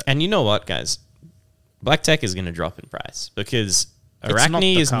 Legendary in this set. And you know what, guys? Black Tech is going to drop in price because Arachne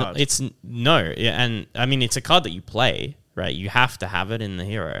is not. And I mean it's a card that you play, right? You have to have it in the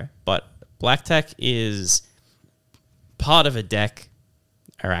hero, but Black Tech is part of a deck,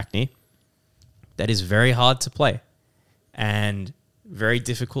 Arachne, that is very hard to play and very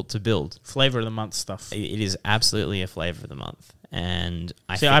difficult to build. Flavor of the month stuff. It is absolutely a flavor of the month. And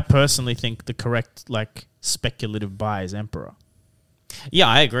I personally think the correct speculative buy is Emperor. Yeah,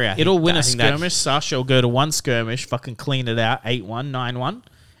 I agree. It'll win a skirmish. Sasha will go to one skirmish, fucking clean it out, 8-1, 9-1,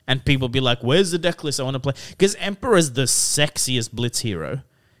 and people be like, where's the deck list I want to play? Because Emperor is the sexiest blitz hero.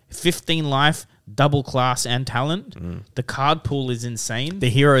 15 life, double class and talent. The card pool is insane. The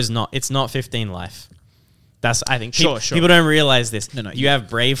hero is not. It's not 15 life. That's, I think, sure. People don't realize this. No, you have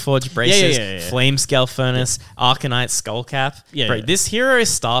Brave Forge Braces, Flame Scale Furnace, Arcanite Skullcap. This hero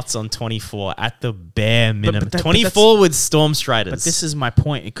starts on 24 at the bare minimum. 24 with Storm Striders. But this is my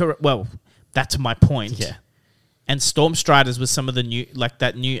point. Well, that's my point. Yeah. And Storm Striders was some of the new,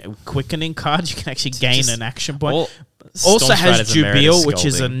 that new quickening card. You can actually gain an action point. Also has Jubil, which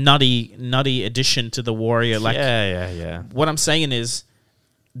is a nutty addition to the warrior. What I'm saying is,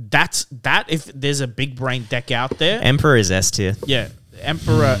 that if there's a big brain deck out there, Emperor is S tier. Yeah,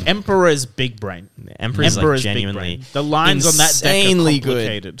 Emperor is big brain. Emperor is genuinely the lines on that deck are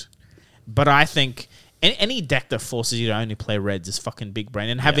complicated. Good. But I think any deck that forces you to only play reds is fucking big brain,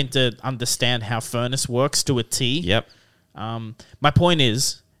 and having to understand how Furnace works to a T. Yep. My point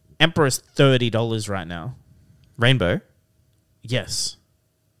is, Emperor is $30 right now. Rainbow. Yes,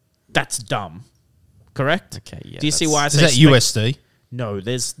 that's dumb. Correct. Okay. Yeah. Do you see why I say is that USD? No,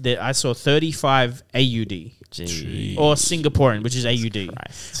 I saw 35 AUD. Or Singaporean, which is AUD.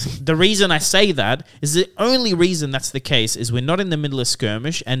 Christ. The reason I say that is the only reason that's the case is we're not in the middle of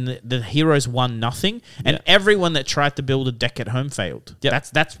skirmish and the heroes won nothing, and everyone that tried to build a deck at home failed. Yep.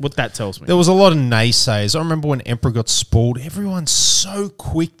 That's what that tells me. There was a lot of naysayers. I remember when Emperor got spoiled, everyone's so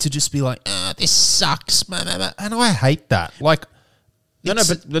quick to just be like, this sucks, man. And I hate that. But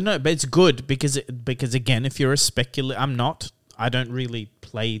it's good because again, if you're a speculator, I don't really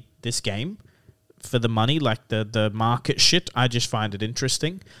play this game for the money, like the market shit. I just find it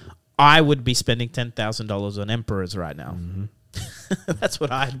interesting. I would be spending $10,000 on Emperors right now. Mm-hmm. That's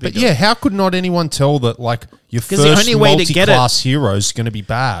what I'd be doing. Yeah, how could not anyone tell that your first multi-class hero is going to be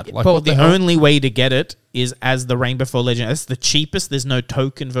bad? The only way to get it is as the Rainbow 4 Legendary. That's the cheapest. There's no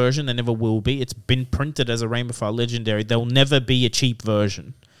token version. There never will be. It's been printed as a Rainbow 4 Legendary. There'll never be a cheap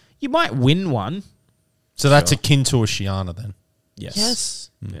version. You might win one. So that's akin to a Shiana then?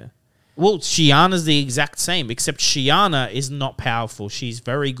 Yes. Yeah. Well, Shiana's the exact same, except Shiana is not powerful. She's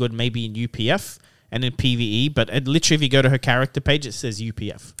very good maybe in UPF and in PvE, but literally if you go to her character page, it says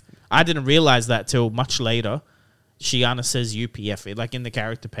UPF. I didn't realize that till much later. Shiana says UPF. In the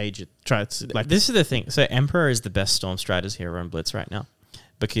character page, it tries to... This is the thing. So Emperor is the best Storm Striders hero in Blitz right now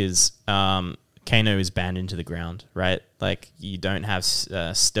because Kano is banned into the ground, right? You don't have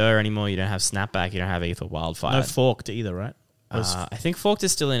Stir anymore, you don't have Snapback, you don't have Aether Wildfire. No Forked either, right? I think Forked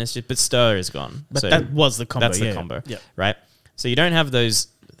is still in it, but Stir is gone. But that was the combo. That's the combo, right? So you don't have those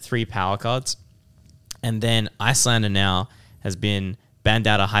 3 power cards. And then Icelander now has been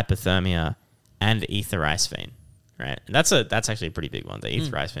Bandata Hypothermia and Ether Ice Fiend, right? And that's actually a pretty big one. The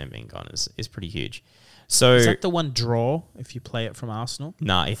Ether Ice Fiend being gone is pretty huge. So is that the one draw if you play it from Arsenal?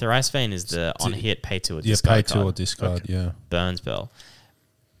 Nah, Ether Ice Fiend is the on hit pay to or Yeah, discard pay card. to or discard, yeah. Burn spell.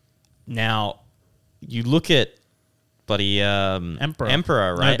 Now, you look at bloody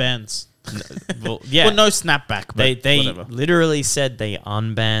Emperor, right? No bans. Well, yeah. Well, no snapback. But They whatever. literally said they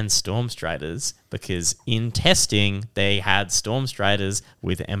unbanned Stormstriders because in testing they had Stormstriders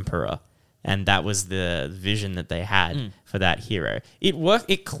with Emperor, and that was the vision that they had for that hero.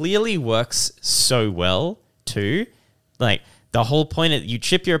 It clearly works so well too. Like the whole point of you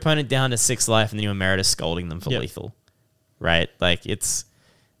chip your opponent down to 6 life and then you Emeritus scolding them for lethal, right? Like it's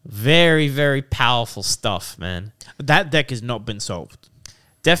very, very powerful stuff, man. That deck has not been solved.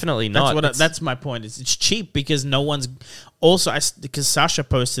 Definitely not. That's my point. It's cheap because no one's. Also, because Sasha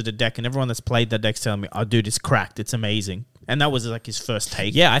posted a deck and everyone that's played that deck's telling me, "Oh, dude, it's cracked. It's amazing." And that was like his first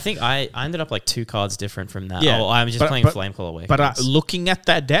take. Yeah, I think I ended up like 2 cards different from that. Yeah. Oh, I was just playing Flameclaw Awakenings. But looking at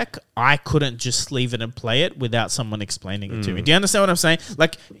that deck, I couldn't just leave it and play it without someone explaining it to me. Do you understand what I'm saying?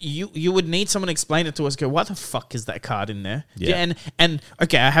 Like you would need someone to explain it to us. Go, what the fuck is that card in there? Yeah. And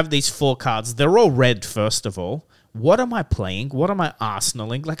okay, I have these 4 cards. They're all red. First of all, what am I playing? What am I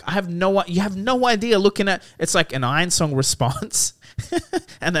arsenaling? Like you have no idea. Looking at it's like an Iron Song response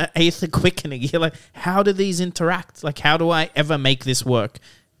and an Aether Quickening. You're like, how do these interact? Like, how do I ever make this work?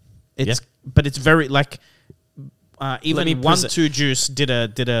 But it's very like even 1-2 Juice did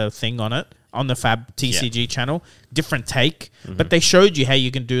a thing on it on the FAB TCG channel. Different take, but they showed you how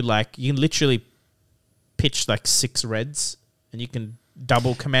you can do like you can literally pitch like 6 reds and you can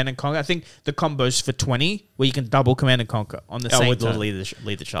double Command and Conquer. I think the combo's for 20 where you can double Command and Conquer on the same with turn. the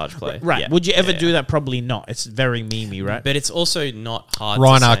lead the charge play. Right. Yeah. Would you ever Yeah. do that? Probably not. It's very memey, right? But it's also not hard to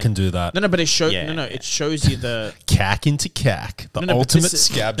Reinhardt say. can do that. No, but it shows. Yeah. It shows you the. CAC into CAC. The No, but ultimate this is-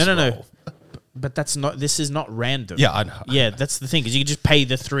 scabs No. roll. But that's not. This is not random. Yeah, I know. Yeah, that's the thing. Because you can just pay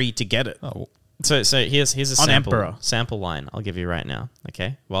the 3 to get it. Oh, So here's a On Emperor. sample line I'll give you right now.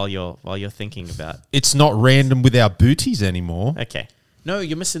 Okay, while you're thinking about. it's not random with our booties anymore. Okay. No,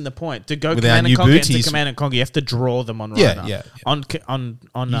 you're missing the point. To go With our Command and new Conquer into booties- Command and Conquer, you have to draw them on Yeah, Reinhardt. yeah. On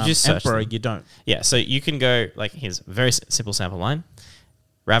You just search Emperor, them. you don't. Yeah, so you can go like here's a very simple sample line: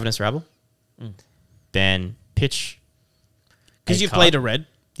 Ravenous Rabble, then pitch. Because a you've card. played a red.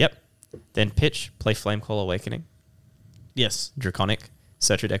 Yep. Then pitch, play Flamecall Awakening, Yes. Draconic,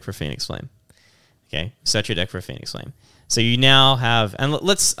 search your deck for Phoenix Flame. Okay, search your deck for Phoenix Flame. So you now have, and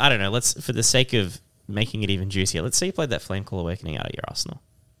let's for the sake of making it even juicier, let's say you played that Flamecall Awakening out of your arsenal.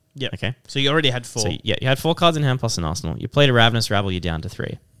 Yeah. Okay. So you already had 4. So yeah, you had 4 cards in hand plus an arsenal. You played a Ravenous Rabble, you're down to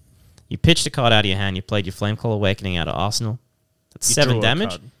 3. You pitched a card out of your hand, you played your Flamecall Awakening out of arsenal. That's You 7 draw a damage.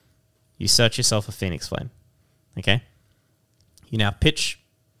 card. You search yourself a Phoenix Flame. Okay? You now pitch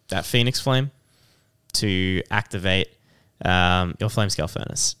that Phoenix Flame to activate your Flamescale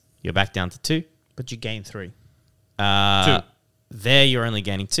Furnace. You're back down to 2. But you gain 3. 2. There you're only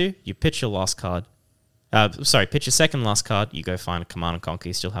gaining 2. You pitch your last card. Pitch your second last card. You go find a Command and Conquer.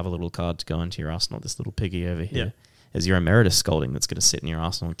 You still have a little card to go into your arsenal. This little piggy over here is your Emeritus Scolding that's going to sit in your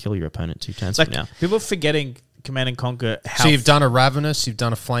arsenal and kill your opponent 2 turns Like from now. people forgetting Command and Conquer. How So you've done a Ravenous, you've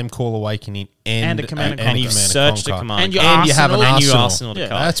done a Flame Call Awakening, And a Command and And you've searched a Conquer. Command And your Conquer. you have an arsenal and you arsenal. arsenal to Yeah.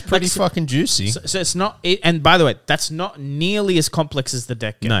 card. That's pretty Like, so- fucking juicy. So it's not. And by the way, that's not nearly as complex as the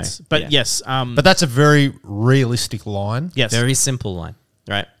deck gets. No. But Yeah. yes. But that's a very realistic line. Yes. Very simple line,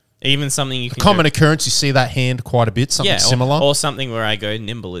 right? Even something you can Common go, occurrence, you see that hand quite a bit, something similar. or something where I go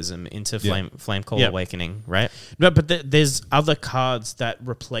Nimbleism into Flame Call Yeah. Awakening, right? No, but there's other cards that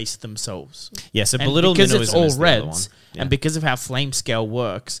replace themselves. Yeah, so And Belittle because it's Minnowism all is the other one. reds, Yeah. and because of how flame scale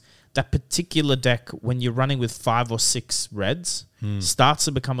works, that particular deck, when you're running with 5 or 6 reds, starts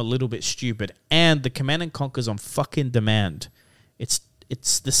to become a little bit stupid. And the Command and Conquer's on fucking demand. It's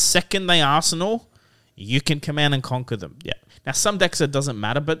the second they arsenal, you can Command and Conquer them. Yeah. Now, some decks it doesn't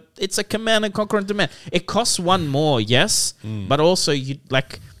matter, but it's a Command and Conquer on demand. It costs 1 more, yes, but also you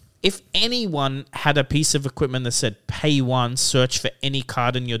like. If anyone had a piece of equipment that said pay 1, search for any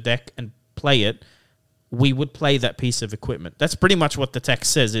card in your deck and play it, we would play that piece of equipment. That's pretty much what the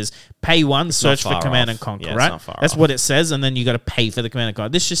text says is pay 1, search for far Command off. and Conquer, Yeah, it's right? not far That's off. what it says, and then you got to pay for the Command and Conquer.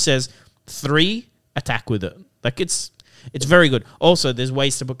 This just says 3, attack with it. Like it's very good. Also, there's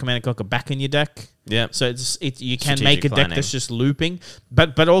ways to put Command and Conquer back in your deck. Yeah. So you can Strategic make a deck planning. that's just looping.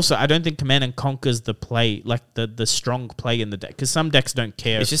 But also, I don't think Command and Conquer's the play, like the strong play in the deck. Because some decks don't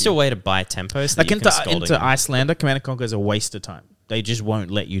care. It's if just you- a way to buy tempo. So like that you can Scolding into them. Icelander, Command and Conquer is a waste of time. They just won't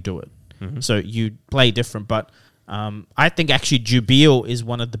let you do it. Mm-hmm. So you play different. But I think actually Jubil is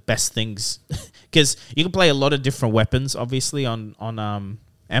one of the best things because you can play a lot of different weapons, obviously on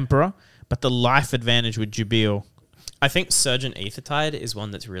Emperor, but the life advantage with Jubil. I think Surgeon Aethertide is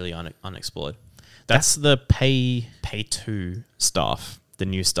one that's really unexplored. That's the pay 2 staff, the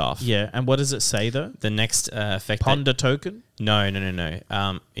new staff. Yeah, and what does it say though? The next effect... Ponder token? No.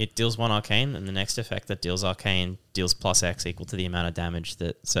 It deals 1 arcane, and the next effect that deals arcane deals plus X equal to the amount of damage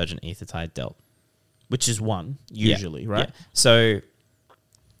that Surgeon Aethertide dealt. Which is 1, usually, right? Yeah. So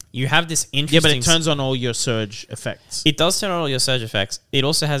you have this interesting... Yeah, but it turns on all your surge effects. It does turn on all your surge effects. It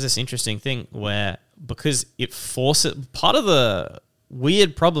also has this interesting thing where, because it forces... Part of the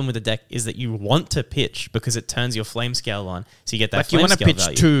weird problem with the deck is that you want to pitch because it turns your flame scale on, so you get that like flame you want to scale pitch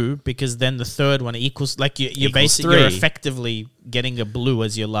value. 2 because then the third one equals... Like you're Equals basically 3. you're effectively getting a blue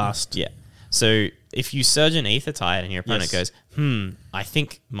as your last... Yeah. So if you Surge an Aethertide and your opponent Yes. goes, I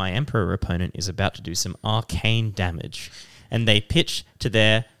think my Emperor opponent is about to do some arcane damage, and they pitch to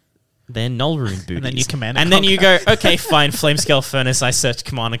their Null Rune booties. And then you Command and then you go, okay, fine, Flamescale Furnace, I search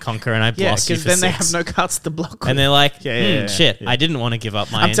Command and Conquer, and I Yeah, blast you because for then they 6. have no cards to block with. And they're like, Yeah. shit, I didn't want to give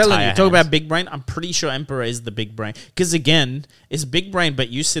up my I'm telling you, entire talk hand. about big brain. I'm pretty sure Emperor is the big brain. Because again, it's big brain, but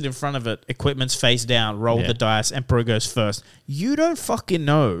you sit in front of it, equipment's face down, roll Yeah. the dice, Emperor goes first. You don't fucking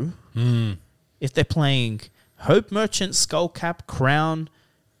know if they're playing Hope Merchant, Skullcap, Crown.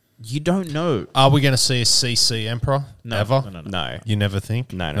 You don't know. Are we going to see a CC Emperor ever? No. No. You never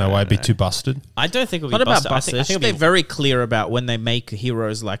think? No, No way, no, be no. too busted. I don't think it'll be Not about busted. busted. I think They're it'll be... very clear about when they make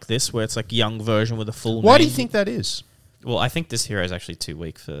heroes like this, where it's like young version with a full Why do name. you think that is? Well, I think this hero is actually too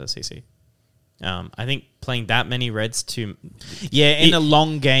weak for CC. I think playing that many reds Yeah, in a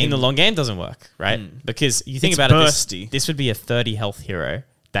long game. in the long game doesn't work, right? Because you think It's about bursty. it, this would be a 30 health hero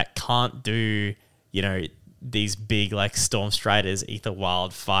that can't do, these big like Storm Striders, Ether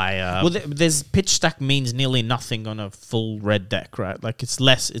Wildfire. Well, there's pitch stack means nearly nothing on a full red deck, right? Like it's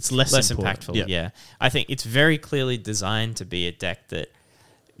less less important. impactful. Yeah. I think it's very clearly designed to be a deck that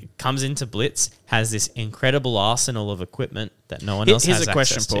comes into Blitz, has this incredible arsenal of equipment that no one else Here's has a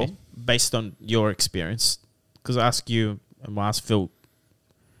question, access Paul, to. based on your experience, because I ask you and I ask Phil,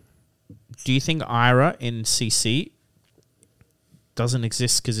 do you think Ira in CC doesn't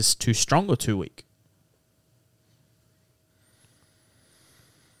exist because it's too strong or too weak?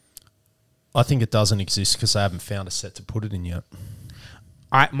 I think it doesn't exist because I haven't found a set to put it in yet.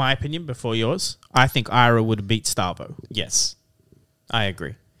 My opinion before yours, I think Ira would have beat Starvo. Yes, I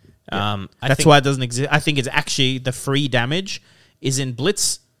agree. That's why it doesn't exist. I think it's actually the free damage is in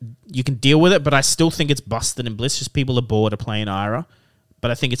Blitz. You can deal with it, but I still think it's busted in Blitz. Just people are bored of playing Ira.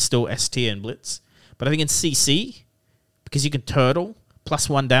 But I think it's still S tier in Blitz. But I think in CC, because you can turtle,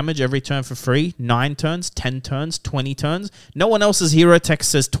 +1 damage every turn for free, 9 turns, 10 turns, 20 turns. No one else's hero text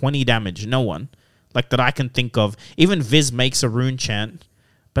says 20 damage. No one. Like that I can think of. Even Viz makes a rune chant,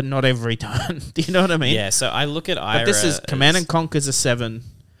 but not every turn. Do you know what I mean? Yeah, so I look at Ira. But this is Command and Conquer's a 7.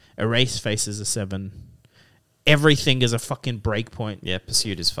 Erase Face is a 7. Everything is a fucking breakpoint. Yeah,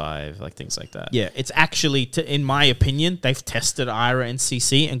 Pursuit is 5, like things like that. Yeah, it's actually, in my opinion, they've tested Ira and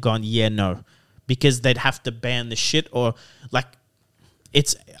CC and gone, yeah, no. Because they'd have to ban the shit or, like,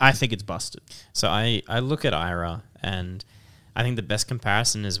 I think it's busted. So I look at Ira, and I think the best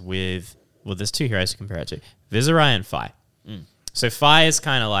comparison is with, well, there's 2 heroes to compare it to, Viserai and Fi. So Fi is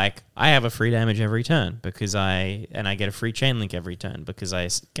kind of like, I have a free damage every turn because I get a free chain link every turn because I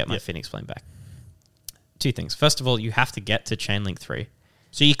get my Phoenix Flame back. 2 things. First of all, you have to get to chain link 3.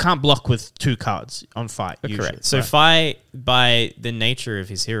 So you can't block with 2 cards on Fi. Usually, Correct. So right? Fi, by the nature of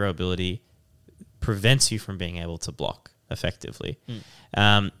his hero ability, prevents you from being able to block effectively.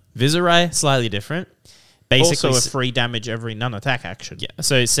 Viserai, slightly different. Basically, also a free damage every non-attack action. Yeah.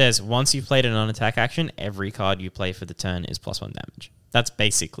 So it says once you've played a non-attack action, every card you play for the turn is +1 damage. That's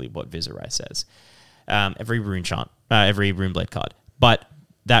basically what Viserai says. Every rune chant, every Runeblade card. But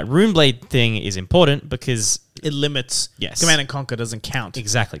that Runeblade thing is important because It limits. Yes. Command and Conquer doesn't count.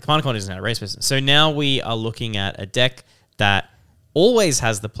 exactly Command and Conquer isn't a race business. So now we are looking at a deck that always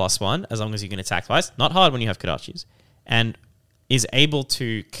has the +1 as long as you can attack twice. Not hard when you have Kodachis, and is able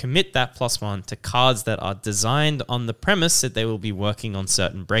to commit that +1 to cards that are designed on the premise that they will be working on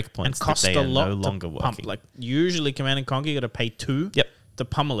certain breakpoints And cost that they a are lot no to longer pump. working. Like usually Command and Conquer, you got to pay 2 Yep. to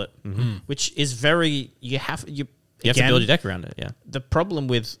pummel it, which is very, you have You have to build your deck around it, yeah. The problem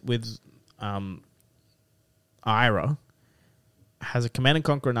with Ira has a Command and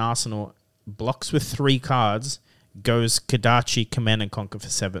Conquer and Arsenal, blocks with 3 cards, goes Kodachi Command and Conquer for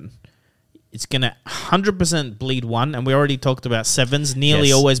 7. It's going to 100% bleed 1, and we already talked about 7s nearly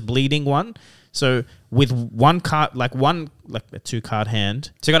Yes. always bleeding 1. So with 1 card, like a 2-card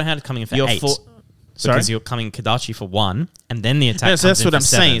hand, So you got a hand coming in for you're 8. Sorry? Because you're coming Kadachi for 1, and then the attack No, comes so that's in what for I'm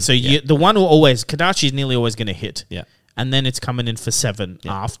 7. saying. So Yeah. the one will always Kadachi is nearly always going to hit. Yeah. And then it's coming in for 7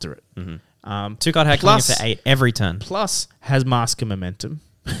 after it. 2-card hack coming in Plus- for 8 every turn. Plus has Mask of Momentum.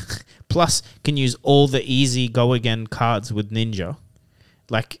 Plus can use all the easy go again cards with Ninja.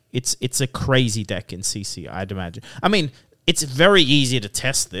 Like it's a crazy deck in CC, I'd imagine. I mean, it's very easy to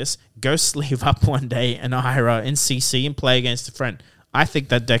test this. Go sleeve up one day an Ira in CC and play against a friend. I think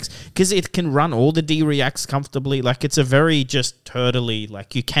that deck's because it can run all the D reacts comfortably. Like it's a very just turtly.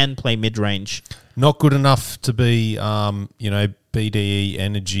 Like you can play mid range. Not good enough to be, BDE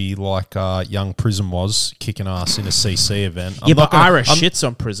energy like young Prism was kicking ass in a CC event. Yeah, but Ira shits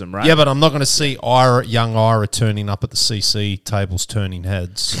on Prism, right? Yeah, but I'm not going to see young Ira turning up at the CC tables turning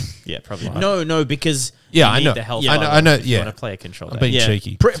heads. Yeah, probably not. No, because Yeah, You I need know. the health I know. button I know. if you Yeah, want to play a control I'm deck. being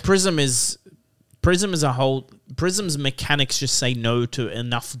cheeky. Prism is a whole. Prism's mechanics just say no to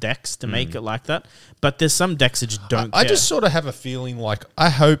enough decks to make it like that. But there's some decks that just don't. I care. just sort of have a feeling like I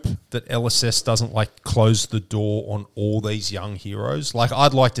hope that LSS doesn't like close the door on all these young heroes. Like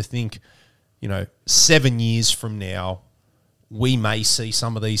I'd like to think, 7 years from now, we may see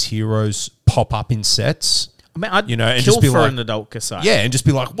some of these heroes pop up in sets. I mean, I'd and kill just be for like, an adult Kasai. yeah, and just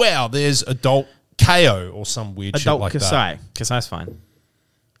be like, wow, there's adult KO or some weird shit adult like Kasai. that. Kasai's fine.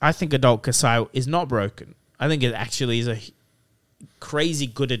 I think adult Kasai is not broken. I think it actually is a crazy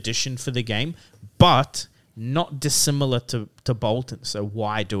good addition for the game, but not dissimilar to Bolton. So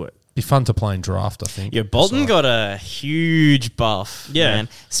why do it? Be fun to play in draft, I think. Yeah, Bolton So- got a huge buff. Yeah. Man.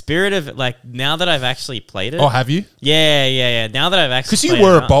 Spirit of, now that I've actually played it. Oh, have you? Yeah. Now that I've actually Because you played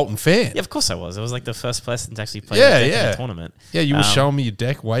were it, a Bolton fan. Yeah, of course I was. I was like the first person to actually play Yeah, that deck in yeah. the tournament. Yeah, you were showing me your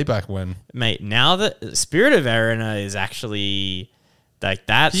deck way back when. Mate, now that Spirit of Arena is actually like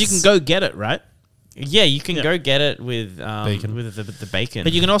that. 'Cause you can go get it, right? Yeah, you can Yeah. go get it with Bacon. with the bacon.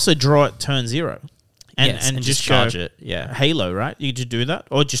 But you can also draw it turn 0. And, Yes, and just charge go it. Yeah. Halo, right? You just do that?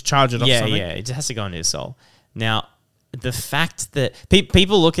 Or just charge it off Yeah, something? yeah. It just has to go into his soul. Now, the fact that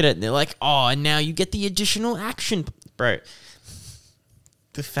people look at it and they're like, oh, and now you get the additional action. Bro,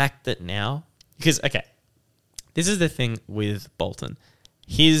 the fact that now... Because, okay, this is the thing with Bolton.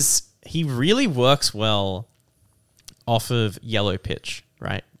 He really works well off of yellow pitch,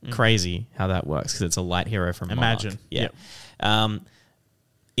 right? Crazy how that works because it's a light hero from Imagine. Monarch. Yeah.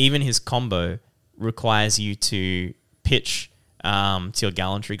 Even his combo requires you to pitch to your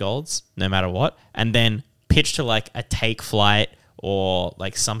gallantry golds, no matter what, and then pitch to like a take flight or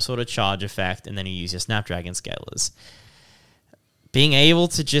like some sort of charge effect, and then you use your Snapdragon scalers. Being able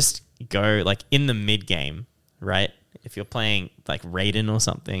to just go like in the mid game, right? If you're playing like Raiden or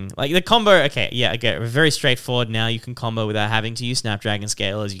something, like the combo, very straightforward. Now you can combo without having to use Snapdragon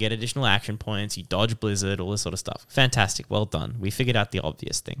scalers. You get additional action points. You dodge Blizzard, all this sort of stuff. Fantastic, well done. We figured out the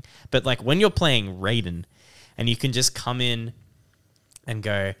obvious thing. But like when you're playing Raiden, and you can just come in and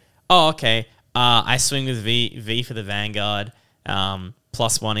go, oh, okay, I swing with V for the Vanguard,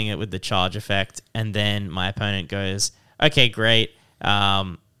 plus wanting it with the charge effect, and then my opponent goes, okay, great,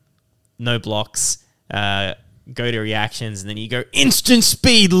 no blocks. Go to reactions, and then you go instant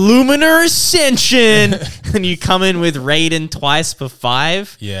speed Luminar Ascension, and you come in with Raiden twice for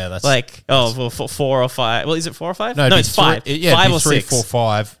 5. Yeah, that's like for 4 or 5. Well, is it 4 or 5? No, It's 5. 5 or 3, 6. 4,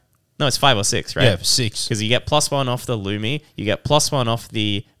 5. No, it's 5 or 6, right? Yeah, 6. Because you get +1 off the Lumi, you get +1 off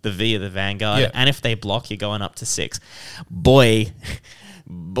the V of the Vanguard, Yeah. and if they block, you're going up to 6. Boy,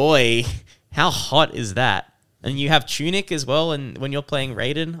 how hot is that? And you have Tunic as well, and when you're playing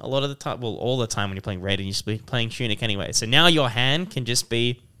Raiden, a lot of the time, well, all the time when you're playing Raiden, you should be playing Tunic anyway. So now your hand can just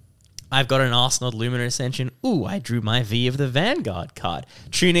be, I've got an Arsenal Luminar Ascension. Ooh, I drew my V of the Vanguard card.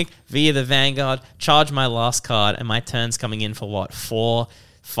 Tunic, V of the Vanguard, charge my last card, and my turn's coming in for what? 4,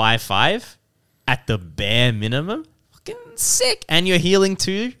 5, 5? At the bare minimum? Fucking sick. And you're healing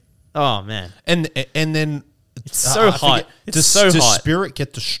too? Oh, man. And then It's so hot. Does hot. Spirit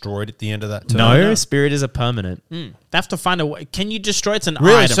get destroyed at the end of that turn? No, Spirit is a permanent. They have to find a way. Can you destroy it? It's an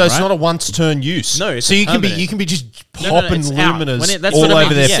Really? item, so it's right? not a once turn use. No, it's so a you can be permanent. just No, popping it's out. luminous When that's all what I mean.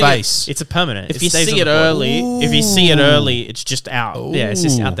 over their Yeah. face. It's a permanent. If you stays see on it the board. early, if you see it early, it's just out. Yeah, it's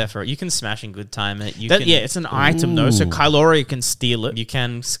just Ooh. out there for it. You can smash and good time it. Yeah, it's an item though, so Ooh. Kylori can steal it. You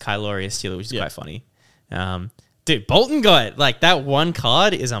can Kyloria steal it, which is Yeah. quite funny. Dude, Bolton got like that one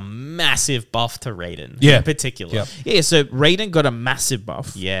card is a massive buff to Raiden. Yeah. In particular. Yep. Yeah, so Raiden got a massive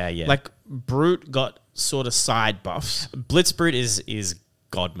buff. Yeah. Like Brute got sort of side buffs. Blitzbrute is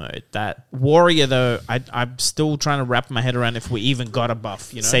God mode. That Warrior though, I'm still trying to wrap my head around if we even got a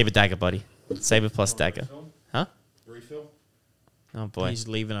buff. You know, Saber dagger, buddy. Saber plus dagger. Huh? Refill? Oh boy. he's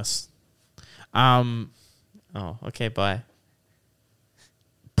leaving us. Oh, okay. Bye.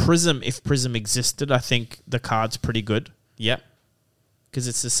 Prism, if Prism existed, I think the card's pretty good. Yep. Because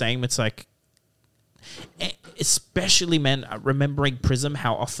it's the same. It's like, especially, man, remembering Prism,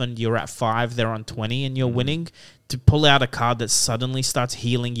 how often you're at 5, they're on 20 and you're winning. To pull out a card that suddenly starts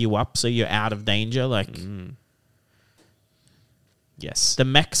healing you up so you're out of danger. Like, yes. the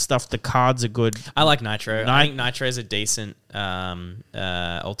mech stuff, the cards are good. I like Nitro. I think Nitro is a decent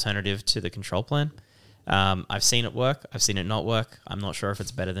alternative to the control plan. I've seen it work. I've seen it not work. I'm not sure if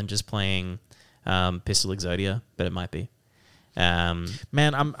it's better than just playing Pistol Exodia, but it might be. Man,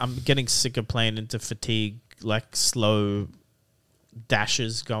 I'm getting sick of playing into fatigue, like slow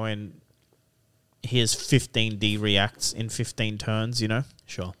dashes going, here's 15D reacts in 15 turns, you know?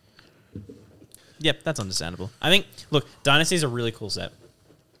 Sure. Yep, that's understandable. I think, look, Dynasty is a really cool set.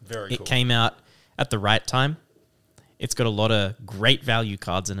 Very cool. It came out at the right time. It's got a lot of great value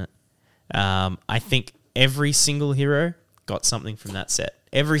cards in it. I think every single hero got something from that set.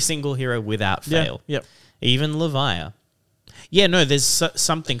 Every single hero without fail. Yep. Even Leviah. Yeah, no, there's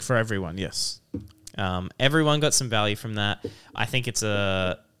something for everyone, yes. Everyone got some value from that. I think it's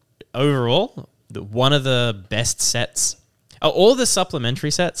overall one of the best sets. All the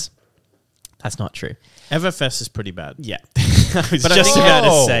supplementary sets, that's not true. Everfest is pretty bad. Yeah. I was just about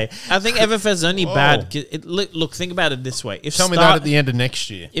to say. I think Everfest is only bad. Look, think about it this way. Tell me that at the end of next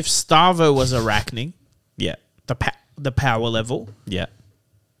year. If Starvo was Arachne, Yeah. the power level, Yeah.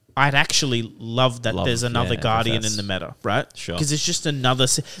 I'd actually love that there's another Guardian Everfest. in the meta, right? Sure. Because it's just another...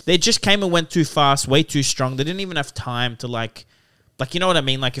 They just came and went too fast, way too strong. They didn't even have time to, like, you know what I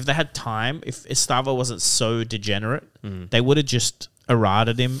mean? Like, if they had time, if Estava wasn't so degenerate, they would have just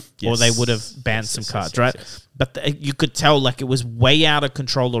errated him, or they would have banned some cards, right? Yes. But you could tell, like, it was way out of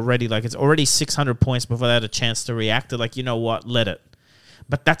control already. Like, it's already 600 points before they had a chance to react. They're like, you know what? Let it.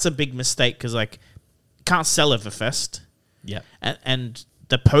 But that's a big mistake, because, like, can't sell Everfest. Yeah. And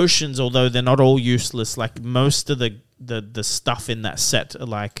the potions, although they're not all useless, like most of the stuff in that set are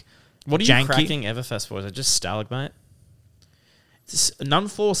like What are janky. you cracking Everfest for? Is it just Stalagmite? It's none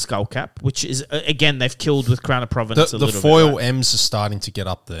for Skullcap, which is again they've killed with Crown of Providence. The foil M's are starting to get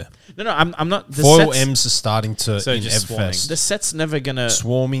up there. No, I'm not. The Foil sets, M's are starting to So in just swarming. Everfest. the set's never gonna.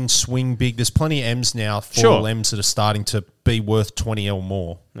 Swarming, swing big. There's plenty of M's now. Foil Sure. M's that are starting to be worth 20L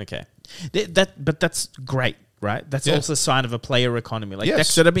more. Okay. But that's great, right? That's Yeah. also a sign of a player economy. Like Yes.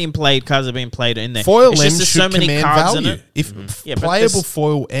 decks that are being played, cards are being played in there. Foil It's M's just should there's so many command cards value. in it. If Yeah, but playable there's-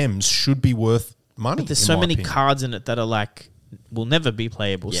 foil M's should be worth money. But there's in so my many opinion. cards in it that are like will never be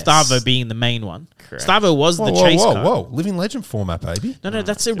playable. Yes. Starvo being the main one. Correct. Starvo was Whoa, the whoa, chase whoa, card. whoa! Living Legend format, baby. No,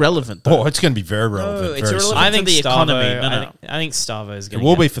 that's irrelevant. Though. Oh, it's going to be very relevant. it's very irrelevant. soon. I think the Starvo, economy. No. I think Starvo is It going to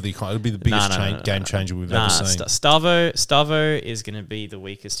will be for the economy. It'll be the biggest No. game changer we've ever seen. Starvo is going to be the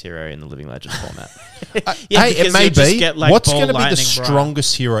weakest hero in the Living Legend format. Yeah, Hey, it because may you'll just be. get, like, What's Ball going to be the Lightning Briar.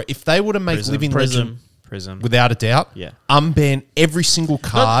 strongest hero? If they were to make Prism. Living Legend, Prism. without a doubt, Yeah. unban every single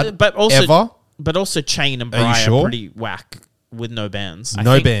card but also, ever. But also Chain and Are you Briar sure? are pretty whack with no bans. I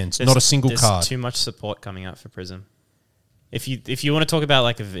No think bans, there's- not a single there's card. Too much support coming out for Prism. If you want to talk about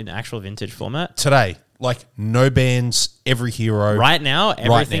like an actual vintage format, Today, like no bans, every hero, right now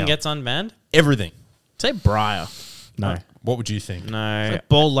everything now. gets unbanned. everything. Say Briar. No, What would you think? no. Like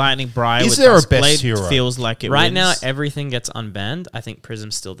Ball Lightning Briar. Is with there a Duskblade best hero? Feels like it Right wins. now, everything gets unbanned. I think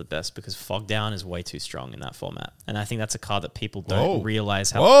Prism's still the best because Fogdown is way too strong in that format, and I think that's a card that people don't Whoa.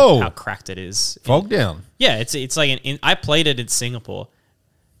 realize Whoa. how cracked it is. Fog down. Yeah, it's like I played it in Singapore.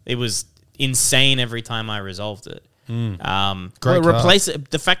 It was insane every time I resolved it. Great Well, card.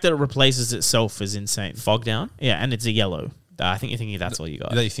 the fact that it replaces itself is insane. Fogdown. Yeah, and it's a yellow. I think you're thinking that's all you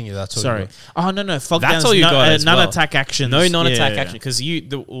got. You think that's all Sorry. you got? Oh no, Fog That's Down's all you got as well. non-attack actions. No non-attack Yeah. action because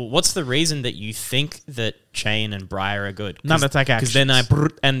what's the reason that you think that Chain and Briar are good? Non-attack Because then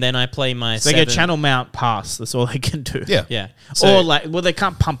I play my. They get 7. channel mount pass. That's all they can do. Yeah. Yeah. Or they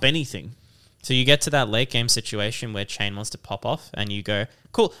can't pump anything. So you get to that late game situation where Chain wants to pop off, and you go,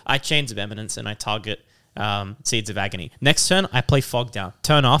 "Cool, I Chains of Eminence and I target Seeds of Agony." Next turn, I play Fog Down.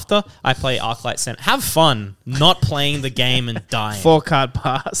 Turn after, I play Arclight Center. Have fun not playing the game and dying. 4-card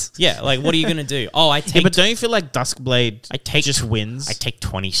pass. Yeah, like what are you gonna do? Oh, I Yeah, take. but don't you feel like Duskblade just wins? I take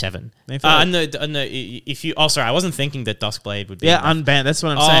 27. I feel like- No, if you. Oh, sorry, I wasn't thinking that Duskblade would be. Yeah, enough. unbanned. That's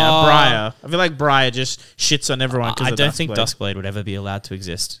what I'm saying. Oh. Briar. I feel like Briar just shits on everyone because I of don't think Duskblade. Duskblade would ever be allowed to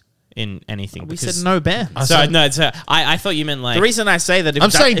exist in anything. We because- said no ban. Sorry, no. I thought you meant like. The reason I say that, if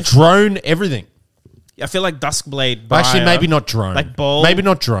I'm saying drone everything. I feel like Duskblade. But actually, Briar, maybe not drone. Like ball. Maybe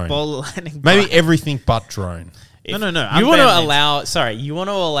not drone. Ball Lightning. Maybe Briar. everything but drone. if No. You want to unbanned allow? Sorry, you want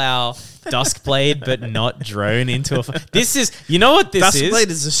to allow Duskblade, but not drone into a. This is. You know what this is? Duskblade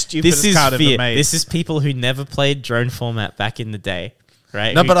is the stupidest This is card fear. ever made. This is people who never played drone format back in the day.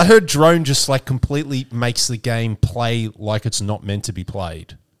 right? No, but I heard drone just like completely makes the game play like it's not meant to be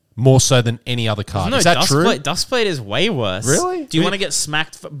played. More so than any other card. No, Is that true? Duskblade is way worse. Really? Do you want to get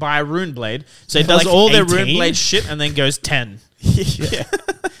smacked by a rune blade? So it For does like all their 18? rune blade shit and then goes 10. Yeah.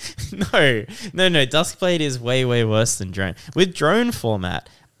 No. Duskblade is way, way worse than drone. With drone format,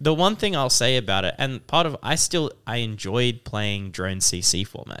 the one thing I'll say about it, and part of I enjoyed playing drone CC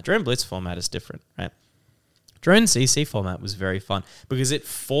format. Drone Blitz format is different, right? Drone CC format was very fun because it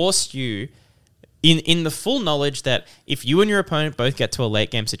forced you in the full knowledge that if you and your opponent both get to a late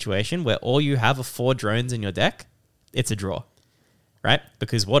game situation where all you have are 4 drones in your deck, it's a draw, right?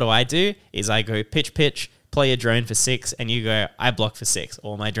 Because what do? Is I go pitch, play a drone for 6, and you go, I block for 6.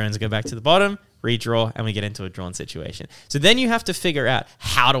 All my drones go back to the bottom, redraw, and we get into a drawn situation. So then you have to figure out,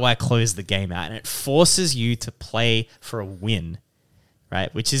 how do I close the game out? And it forces you to play for a win,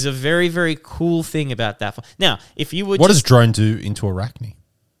 right? Which is a very, very cool thing about that. Now, if you would... What does drone do into Arachne?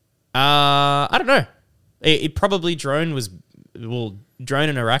 I don't know. It probably drone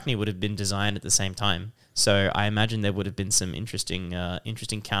and Arachne would have been designed at the same time. So I imagine there would have been some interesting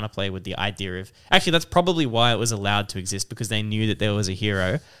counterplay with the idea of... Actually, that's probably why it was allowed to exist, because they knew that there was a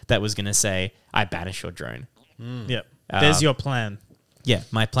hero that was going to say, I banish your drone. Yep. There's your plan. Yeah,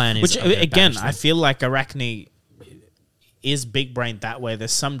 my plan is... Which, again, I feel like Arachne is big brain that way.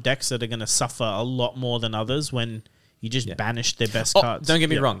 There's some decks that are going to suffer a lot more than others when you just banish their best cards. Don't get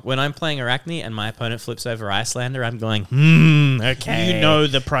me wrong. When I'm playing Arachne and my opponent flips over Icelander, I'm going, okay. You know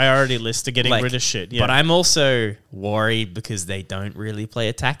the priority list to getting rid of shit. Yeah. But I'm also worried because they don't really play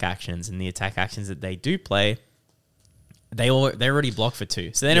attack actions, and the attack actions that they do play, they already block for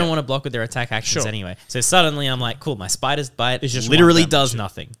 2. So they don't want to block with their attack actions anyway. So suddenly I'm like, cool, my Spider's Bite just literally does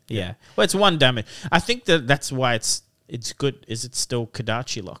nothing. Yeah. Well, it's 1 damage. I think that's why it's good. Is it still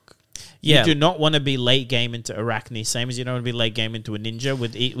Kadachi lock? Yeah. You do not want to be late game into Arachne, same as you don't want to be late game into a ninja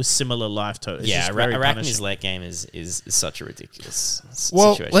with similar life total. Arachne's late game is such a ridiculous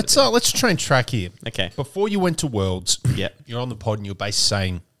situation. Well, let's try and track here. Okay. Before you went to Worlds, Yep. you're on the pod and you're basically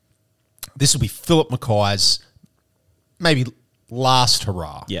saying this will be Philip Mackay's maybe last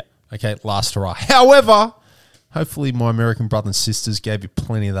hurrah. Yeah. Okay, last hurrah. However, hopefully my American brothers and sisters gave you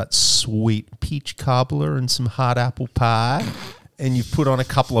plenty of that sweet peach cobbler and some hard apple pie. And you've put on a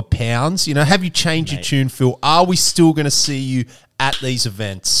couple of pounds. You know, have you changed your tune, Phil? Are we still going to see you at these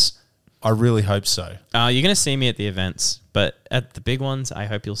events? I really hope so. You're going to see me at the events, but at the big ones, I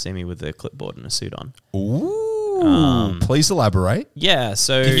hope you'll see me with a clipboard and a suit on. Ooh. Please elaborate. Yeah,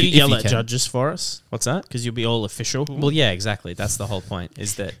 so... Can you if yell at can. judges for us? What's that? Because you'll be all official. Well, yeah, exactly. That's the whole point,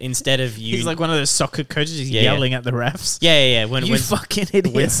 is that instead of you... He's like one of those soccer coaches. He's yelling at the refs. Yeah. When fucking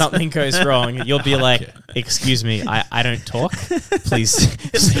idiot. When something goes wrong, you'll be like, excuse me, I don't talk.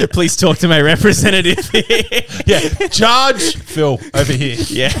 Please talk to my representative here. Yeah, Judge Phil over here.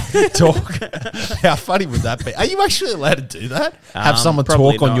 Yeah. Talk. How funny would that be? Are you actually allowed to do that? Have someone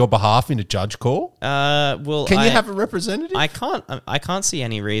probably talk on not. your behalf in a judge call? Well, Can you have a representative? I can't see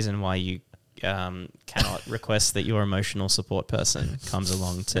any reason why you cannot request that your emotional support person comes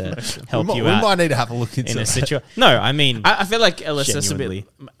along to help you out. We might need to have a look into in a that. situation. No, I mean, I feel like LSS a bit. Genuinely.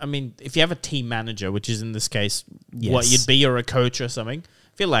 I mean, if you have a team manager, which is in this case Yes. what you'd be, or a coach or something,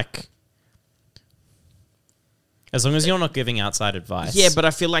 I feel like... as long as you're not giving outside advice. Yeah, but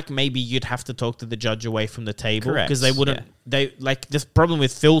I feel like maybe you'd have to talk to the judge away from the table, Correct, because they wouldn't. yeah. They like the problem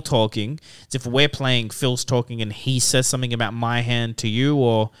with Phil talking is if we're playing, Phil's talking, and he says something about my hand to you,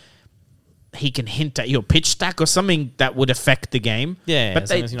 or he can hint at your pitch stack or something that would affect the game. Yeah, but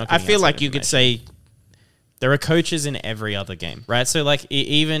as long as you're not I giving feel outside like you could say, there are coaches in every other game, right? So like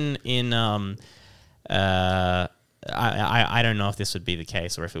even in I don't know if this would be the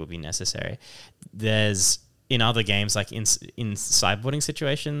case or if it would be necessary. There's in other games, like in sideboarding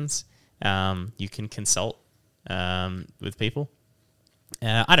situations, you can consult with people.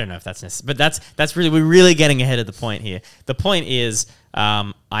 I don't know if that's necessary, but that's really, we're really getting ahead of the point here. The point is,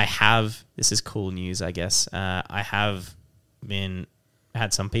 this is cool news, I guess. I have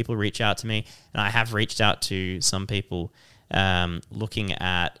had some people reach out to me, and I have reached out to some people looking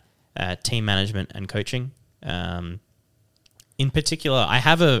at team management and coaching. In particular, I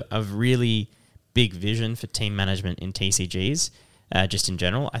have a really big vision for team management in TCGs, just in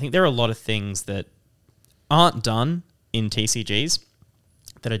general. I think there are a lot of things that aren't done in TCGs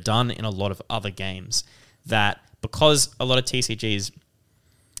that are done in a lot of other games, that because a lot of TCGs,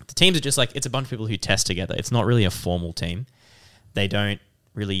 the teams are just like, it's a bunch of people who test together. It's not really a formal team. They don't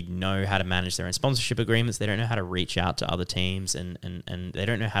really know how to manage their own sponsorship agreements. They don't know how to reach out to other teams, and they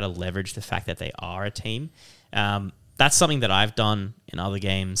don't know how to leverage the fact that they are a team. That's something that I've done in other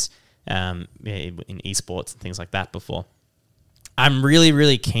games, in esports and things like that before. I'm really,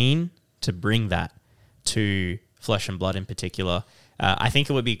 really keen to bring that to Flesh and Blood in particular. I think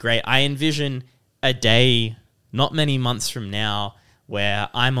it would be great. I envision a day, not many months from now, where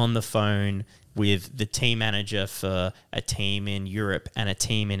I'm on the phone with the team manager for a team in Europe and a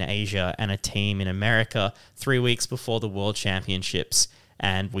team in Asia and a team in America 3 weeks before the World Championships.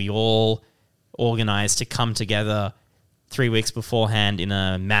 And we all organize to come together 3 weeks beforehand in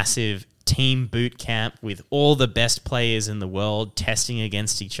a massive team boot camp with all the best players in the world testing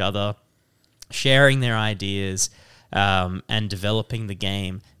against each other, sharing their ideas, and developing the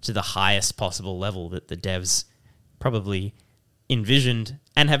game to the highest possible level that the devs probably envisioned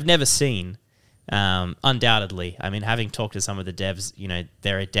and have never seen. Undoubtedly. I mean, having talked to some of the devs,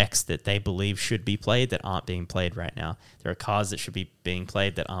 there are decks that they believe should be played that aren't being played right now. There are cards that should be being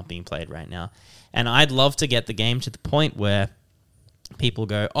played that aren't being played right now. And I'd love to get the game to the point where people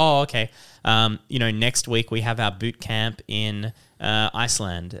go, oh, okay, next week we have our boot camp in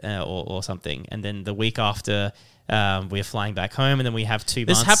Iceland or something. And then the week after, we're flying back home, and then we have 2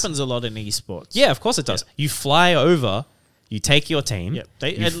 months. This happens a lot in esports. Yeah, of course it does. Yeah. You fly over, you take your team. Yeah,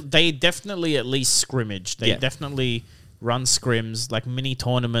 they definitely at least scrimmage. They definitely run scrims, like mini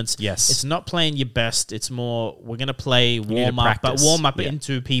tournaments. Yes. It's not playing your best. It's more, we're going to play warm up, but warm up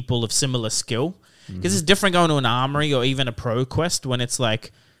into people of similar skill. Because it's different going to an armory or even a pro quest when it's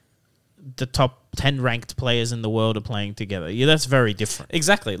like the top 10 ranked players in the world are playing together. Yeah, that's very different.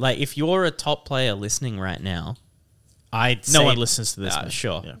 Exactly. Like, if you're a top player listening right now, no one listens to this.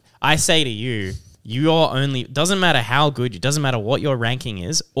 Sure. Yeah. I say to you, doesn't matter how good, it doesn't matter what your ranking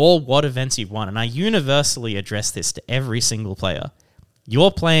is or what events you've won. And I universally address this to every single player.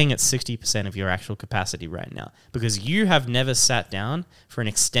 You're playing at 60% of your actual capacity right now because you have never sat down for an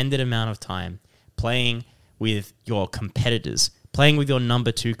extended amount of time playing with your competitors, playing with your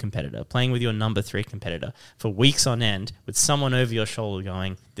number 2 competitor, playing with your number 3 competitor for weeks on end with someone over your shoulder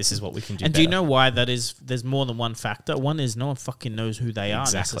going, this is what we can do. And better. do you know why that is? There's more than one factor. One is no one fucking knows who they are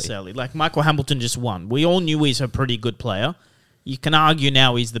necessarily. Like Michael Hamilton just won. We all knew he's a pretty good player. You can argue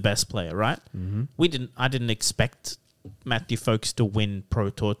now he's the best player, right? Mm-hmm. I didn't expect Matthew Folks to win Pro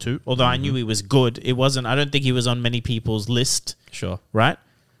Tour 2, although I knew he was good. I don't think he was on many people's list. Sure. Right?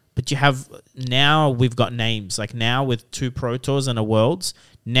 But now we've got names. Like now with 2 Pro Tours and a Worlds,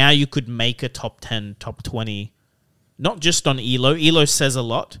 now you could make a top 10, top 20, not just on ELO. ELO says a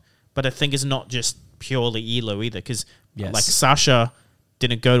lot, but I think it's not just purely ELO either because like Sasha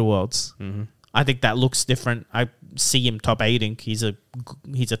didn't go to Worlds. Mm-hmm. I think that looks different. I see him top 8ing. He's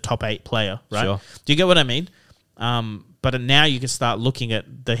a top 8 player, right? Sure. Do you get what I mean? But now you can start looking at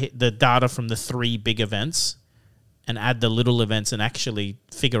the data from the 3 big events and add the little events and actually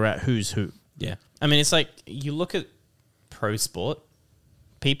figure out who's who. Yeah. I mean, it's like you look at pro sport,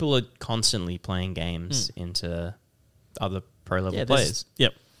 people are constantly playing games into other pro level players.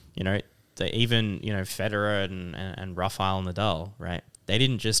 Yep. Even Federer and Rafael Nadal, right? They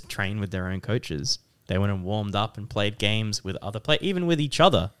didn't just train with their own coaches. They went and warmed up and played games with other players, even with each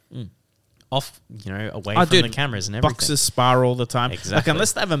other. Off, away from the cameras and everything. Boxers spar all the time. Exactly. Like,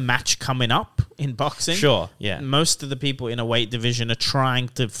 unless they have a match coming up in boxing. Sure, yeah. Most of the people in a weight division are trying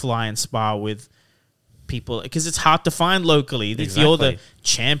to fly and spar with people because it's hard to find locally. If you're the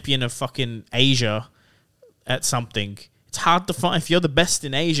champion of fucking Asia at something, it's hard to find. If you're the best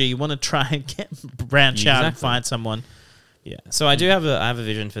in Asia, you want to try and branch out and find someone. Yeah. So I have a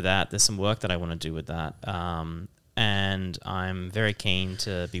vision for that. There's some work that I want to do with that. And I'm very keen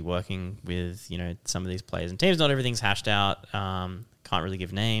to be working with, some of these players and teams. Not everything's hashed out. Can't really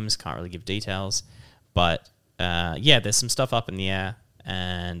give names, can't really give details. But, there's some stuff up in the air,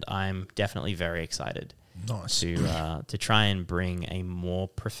 and I'm definitely very excited to try and bring a more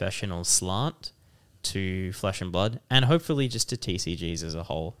professional slant to Flesh and Blood, and hopefully just to TCGs as a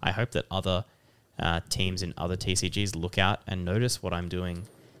whole. I hope that other teams in other TCGs look out and notice what I'm doing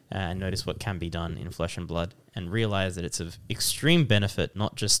and notice what can be done in Flesh and Blood and realize that it's of extreme benefit,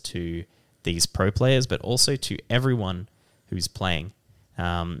 not just to these pro players, but also to everyone who's playing.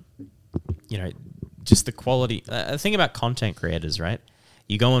 Just the quality. Think about content creators, right?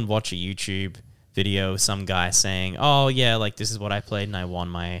 You go and watch a YouTube video of some guy saying, oh, yeah, like this is what I played and I won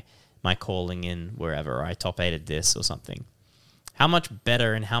my calling in wherever, or I top 8'd this or something. How much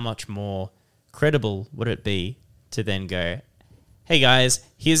better and how much more credible would it be to then go, hey guys,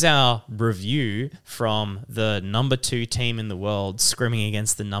 here's our review from the number 2 team in the world scrimming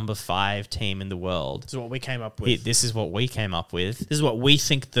against the number 5 team in the world. This is what we came up with. This is what we came up with. This is what we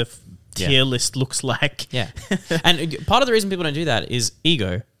think the tier list looks like. Yeah. And part of the reason people don't do that is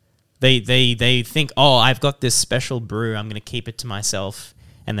ego. They think, oh, I've got this special brew, I'm going to keep it to myself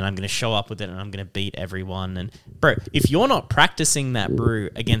and then I'm going to show up with it and I'm going to beat everyone. And bro, if you're not practicing that brew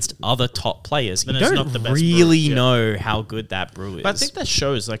against other top players, Then you it's don't not the best really brew, yeah. know how good that brew is. But I think that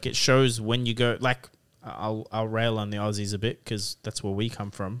shows, like, it shows when you go, like, I'll rail on the Aussies a bit because that's where we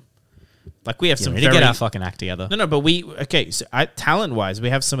come from. Like, we have some we need to get our fucking act together. No, but so talent-wise, we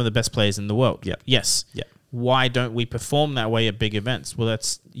have some of the best players in the world. Yep. Yes. Yep. Why don't we perform that way at big events? Well,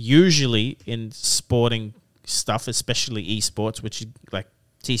 that's usually in sporting stuff, especially esports, which, like,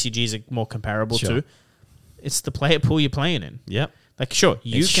 TCGs are more comparable Sure. to. It's the player pool you're playing in. Yep. Like, sure,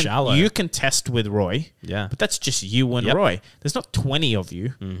 It's shallow. you can test with Roy, Yeah. but that's just you and Yep. Roy. There's not 20 of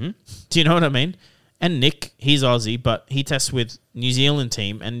you. Mm-hmm. Do you know what I mean? And Nick, he's Aussie, but he tests with New Zealand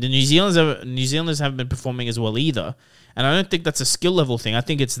team, and the New Zealanders haven't been performing as well either. And I don't think that's a skill level thing. I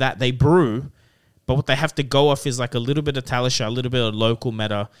think it's that they brew, but what they have to go off is like a little bit of Talisha, a little bit of local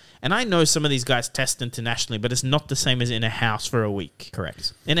meta. And I know some of these guys test internationally, but it's not the same as in a house for a week.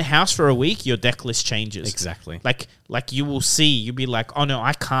 Correct. In a house for a week, your deck list changes. Exactly. Like you will see, you'll be like, oh no,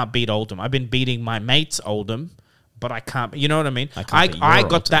 I can't beat Oldham. I've been beating my mates Oldham, but I can't. You know what I mean? I beat your I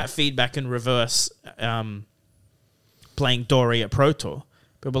got Oldham. that feedback in reverse playing Dory at Pro Tour.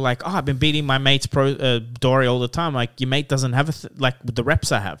 People were like, oh, I've been beating my mates Dory all the time. Like, your mate doesn't have like the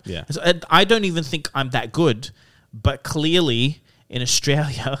reps I have. Yeah. So, I don't even think I'm that good, but clearly in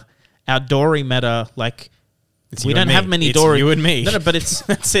Australia, our Dory meta, like, It's we you don't and me. have many It's Dory. you and me. No, but it's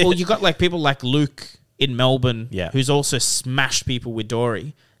That's it. Well, you got like people like Luke in Melbourne, Yeah. who's also smashed people with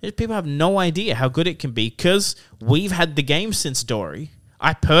Dory. People have no idea how good it can be because we've had the game since Dory.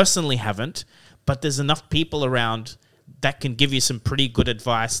 I personally haven't, but there's enough people around that can give you some pretty good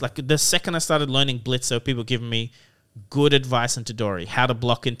advice. Like, the second I started learning Blitz, so people giving me good advice into Dory, how to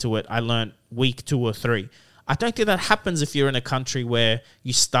block into it, I learned week 2 or 3. I don't think that happens if you're in a country where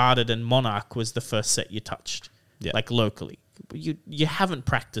you started and Monarch was the first set you touched, like locally. You haven't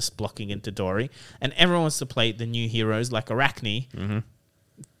practiced blocking into Dory, and everyone wants to play the new heroes like Arachne. Mm-hmm.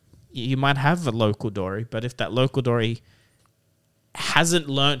 You might have a local Dory, but if that local Dory hasn't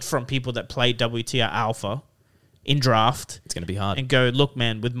learnt from people that play WTR Alpha in draft, It's going to be hard. and go, look,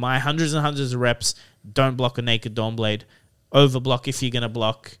 man, with my hundreds and hundreds of reps, don't block a naked Dawnblade. Overblock if you're going to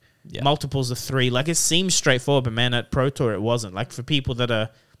block. Yeah. Multiples of 3. Like, it seems straightforward, but man, at Pro Tour, it wasn't. Like, for people that are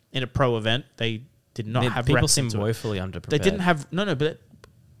in a pro event, they did not have People reps seem into it. woefully underprepared. They didn't have... No, but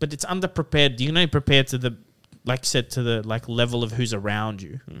it's underprepared. You can only prepare to the... Like I said, to the like level of who's around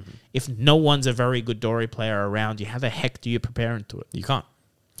you. Mm-hmm. If no one's a very good Dory player around you, how the heck do you prepare into it? You can't.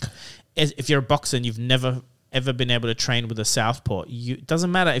 If you're a boxer and you've never ever been able to train with a southpaw, it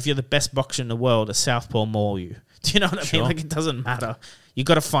doesn't matter if you're the best boxer in the world, a southpaw maul you. Do you know what I Sure. mean? Like, it doesn't matter. You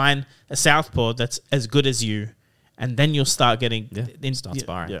got to find a southpaw that's as good as you, and then you'll start getting start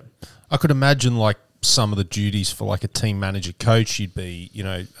sparring. Yeah. I could imagine like some of the duties for like a team manager coach. You'd be,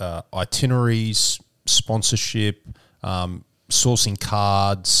 itineraries, sponsorship, sourcing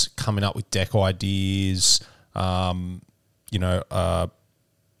cards, coming up with deck ideas. What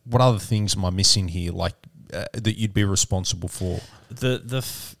other things am I missing here? Like that you'd be responsible for? The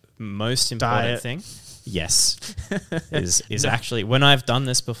most important Diet. thing, yes, is actually, when I've done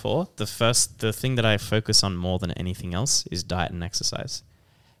this before, the thing that I focus on more than anything else is diet and exercise.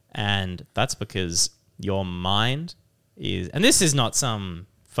 And that's because your mind is, and this is not some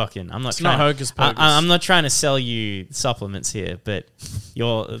fucking, I'm not It's trying, not hocus pocus. I'm not trying to sell you supplements here, but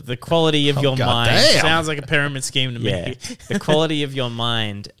the quality of your God mind, damn. Sounds like a pyramid scheme to yeah, me. the quality of your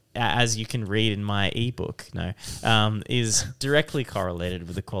mind, as you can read in my ebook, is directly correlated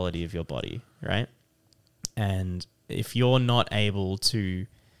with the quality of your body, right? And if you're not able to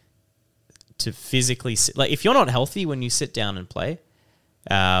physically sit, like if you're not healthy when you sit down and play,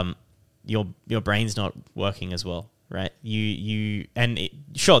 your brain's not working as well, right?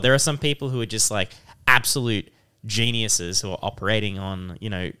 Sure, there are some people who are just like absolute geniuses who are operating on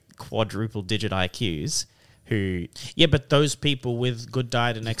quadruple digit IQs. Yeah, but those people with good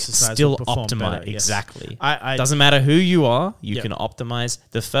diet and exercise Still will perform optimize, better, yes. exactly. I Doesn't matter who you are, you Yep. can optimize.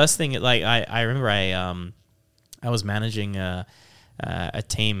 The first thing, like I remember, I was managing a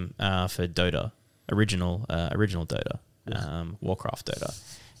team for Dota, original Dota, Warcraft Dota,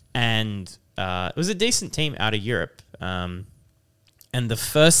 and it was a decent team out of Europe. And the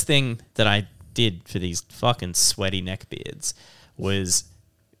first thing that I did for these fucking sweaty neckbeards was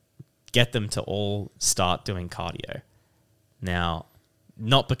get them to all start doing cardio. Now,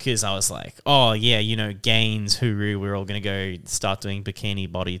 not because I was like, oh yeah, gains, hooroo, we're all going to go start doing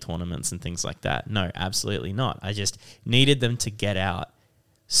bikini body tournaments and things like that. No, absolutely not. I just needed them to get out,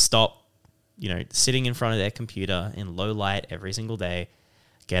 stop, sitting in front of their computer in low light every single day,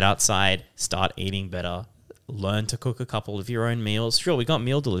 get outside, start eating better, learn to cook a couple of your own meals. Sure, we got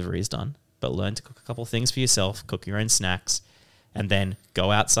meal deliveries done, but learn to cook a couple of things for yourself, cook your own snacks, and then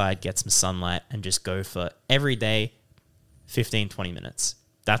go outside, get some sunlight, and just go for every day 15, 20 minutes.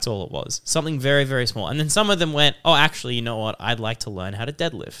 That's all it was. Something very, very small. And then some of them went, oh, actually, you know what? I'd like to learn how to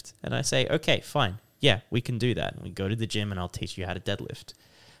deadlift. And I say, okay, fine. Yeah, we can do that. And we go to the gym and I'll teach you how to deadlift.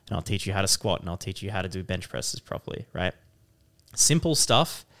 And I'll teach you how to squat and I'll teach you how to do bench presses properly, right? Simple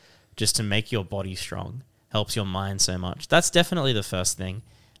stuff just to make your body strong. Helps your mind so much. That's definitely the first thing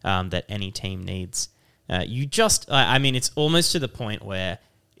that any team needs. It's almost to the point where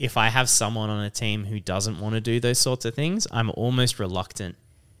if I have someone on a team who doesn't want to do those sorts of things, I'm almost reluctant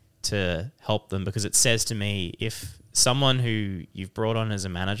to help them, because it says to me, if someone who you've brought on as a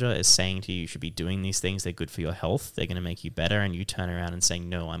manager is saying to you, you should be doing these things, they're good for your health, they're going to make you better, and you turn around and say,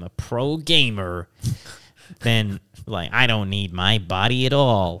 no, I'm a pro gamer, then I don't need my body at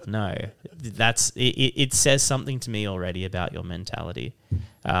all. No, it says something to me already about your mentality.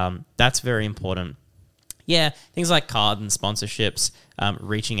 That's very important. Yeah, things like card and sponsorships,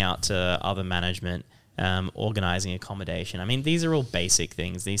 reaching out to other management, organizing accommodation. I mean, these are all basic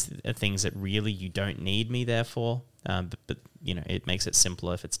things. These are things that really you don't need me there for. But it makes it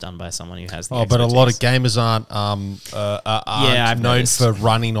simpler if it's done by someone who has the expertise. But a lot of gamers aren't I've known noticed. for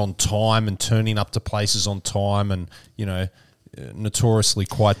running on time and turning up to places on time, and notoriously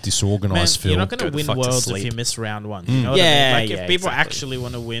quite disorganized. Phil, you're not going to Go the win fuck to worlds if sleep. you miss round one. You know what Yeah, I mean? yeah, If people exactly. actually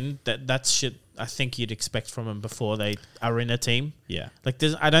want to win, that's shit I think you'd expect from them before they are in a team. Yeah.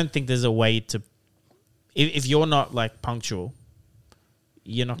 I don't think there's a way to... If you're not, punctual,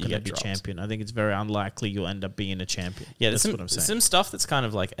 you're not going to get be dropped. champion. I think it's very unlikely you'll end up being a champion. Yeah, that's there's what I'm saying. some stuff that's kind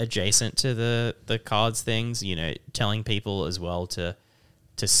of adjacent to the cards things, telling people as well to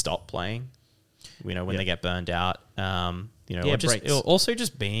stop playing, when they get burned out, or breaks. also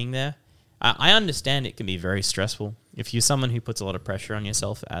just being there. I understand it can be very stressful if you're someone who puts a lot of pressure on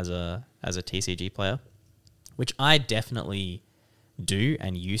yourself as a TCG player, which I definitely do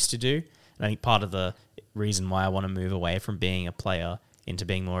and used to do. And I think part of the reason why I want to move away from being a player into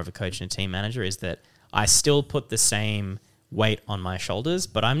being more of a coach and a team manager is that I still put the same weight on my shoulders,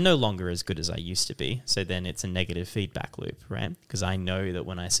 but I'm no longer as good as I used to be. So then it's a negative feedback loop, right? Because I know that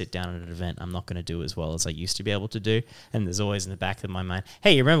when I sit down at an event, I'm not going to do as well as I used to be able to do. And there's always in the back of my mind,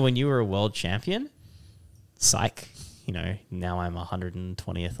 hey, you remember when you were a world champion? Psych. Now I'm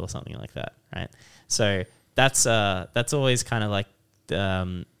 120th or something like that, right? So that's always kind of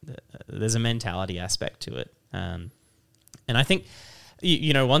there's a mentality aspect to it. And I think,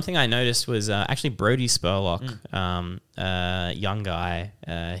 one thing I noticed was actually Brody Spurlock, young guy.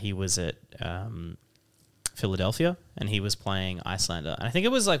 He was at Philadelphia and he was playing Icelander. And I think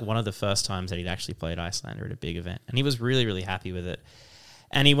it was one of the first times that he'd actually played Icelander at a big event. And he was really, really happy with it.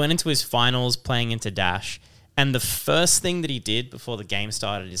 And he went into his finals playing into Dash. And the first thing that he did before the game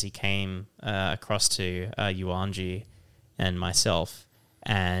started is he came across to Yuanji and myself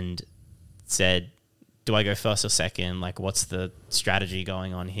and said, do I go first or second? What's the strategy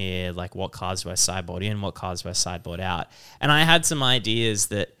going on here? What cards do I sideboard in? What cards do I sideboard out? And I had some ideas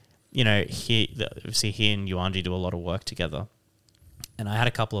that, obviously he and Yuanji do a lot of work together. And I had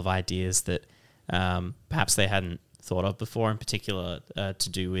a couple of ideas that perhaps they hadn't thought of before, in particular to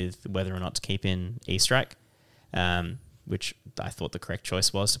do with whether or not to keep in E-Strike, which I thought the correct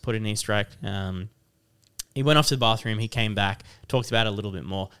choice was to put in E-Strike. He went off to the bathroom, he came back, talked about it a little bit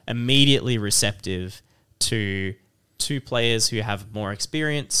more, immediately receptive to two players who have more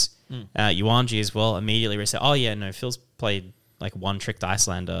experience. Yuanji as well, immediately receptive. Oh yeah, no, Phil's played one tricked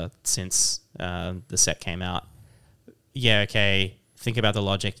Icelander since the set came out. Yeah, okay, think about the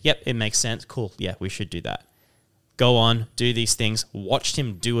logic. Yep, it makes sense. Cool, yeah, we should do that. Go on, do these things. Watched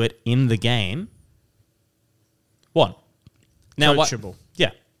him do it in the game. Won. Now, Coachable.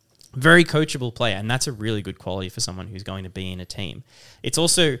 Yeah. Very coachable player, and that's a really good quality for someone who's going to be in a team. It's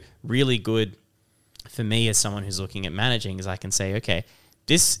also really good for me as someone who's looking at managing, is I can say, okay,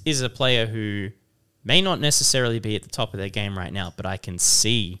 this is a player who may not necessarily be at the top of their game right now, but I can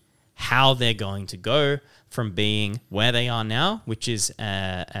see how they're going to go from being where they are now, which is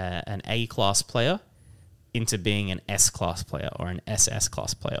an A-class player, into being an S-class player or an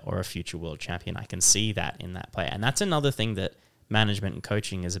SS-class player or a future world champion. I can see that in that player. And that's another thing that management and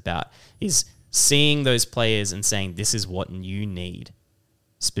coaching is about, is seeing those players and saying, this is what you need,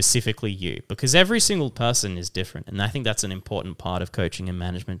 specifically you. Because every single person is different. And I think that's an important part of coaching and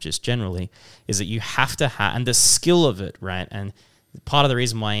management just generally, is that you have to have, and the skill of it, right? And part of the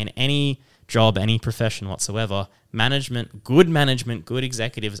reason why in any job, any profession whatsoever, good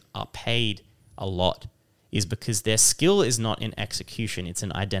executives are paid a lot, is because their skill is not in execution, it's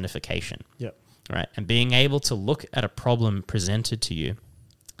in identification. Yep. right? And being able to look at a problem presented to you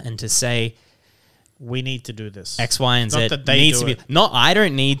and to say, we need to do this. X, Y, and Not Z that they needs do to be... it. Not, I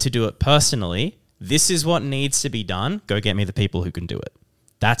don't need to do it personally. This is what needs to be done. Go get me the people who can do it.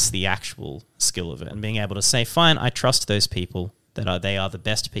 That's the actual skill of it. And being able to say, fine, I trust those people, they are the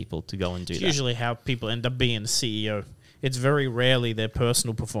best people to go and do It's that. usually how people end up being the CEO. It's very rarely their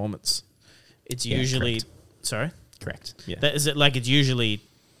personal performance. It's usually... correct. Sorry? Correct. Yeah. It's usually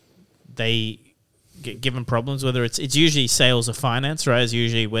they get given problems, whether it's usually sales or finance, right? Is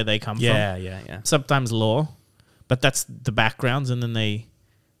usually where they come from. Yeah. Sometimes law, but that's the backgrounds, and then they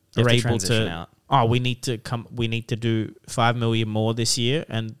You are have to able transition to. out. Oh, we need to do 5 million more this year,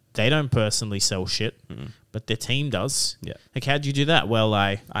 and they don't personally sell shit, but their team does. Yeah. Like, how'd you do that? Well,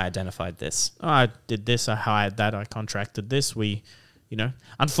 I identified this. did this, I hired that, I contracted this.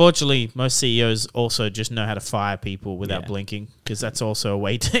 Unfortunately, most CEOs also just know how to fire people without Yeah. blinking, because that's also a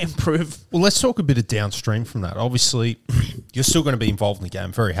way to improve. Well, let's talk a bit of downstream from that. Obviously, you're still going to be involved in the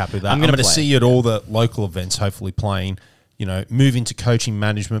game. Very happy with that. I'm going to play. see you at all the local events, hopefully playing. Move into coaching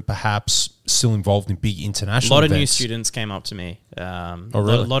management, perhaps still involved in big A international lot of new events. students came up to me. Really?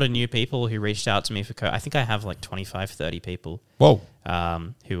 A lot of new people who reached out to me for I think I have like 25, 30 people Whoa.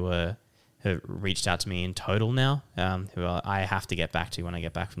 who reached out to me in total now, who I have to get back to when I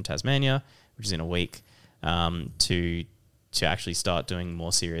get back from Tasmania, which is in a week, to actually start doing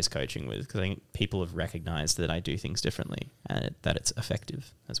more serious coaching with, because I think people have recognized that I do things differently and that it's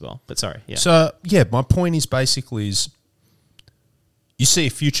effective as well. But sorry, yeah. So, my point is basically you see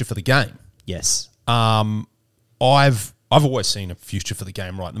a future for the game. Yes. I've always seen a future for the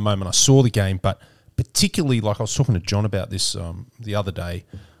game right at the moment. I saw the game, but particularly, like I was talking to John about this the other day,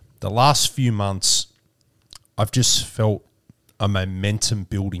 the last few months, I've just felt a momentum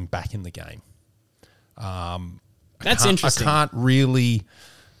building back in the game. That's interesting. I can't really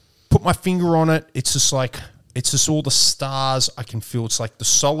put my finger on it. It's just all the stars I can feel. It's like the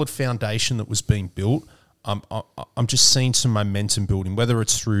solid foundation that was being built. I'm just seeing some momentum building, whether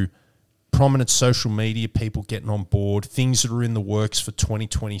it's through prominent social media, people getting on board, things that are in the works for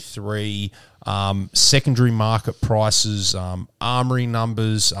 2023, secondary market prices, armory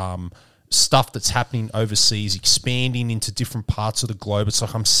numbers, stuff that's happening overseas, expanding into different parts of the globe. It's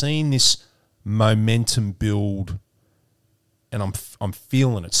like I'm seeing this momentum build, and I'm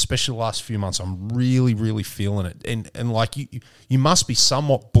feeling it, especially the last few months. I'm really, really feeling it. And like you must be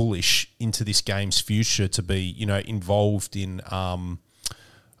somewhat bullish into this game's future to be, involved in,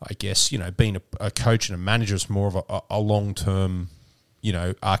 I guess, being a coach and a manager is more of a long-term,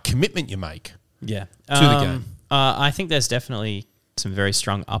 commitment you make to the game. I think there's definitely some very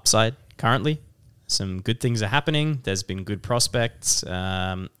strong upside currently. Some good things are happening. There's been good prospects.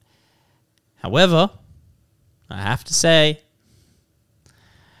 However, I have to say,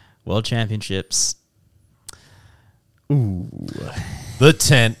 World Championships. Ooh. The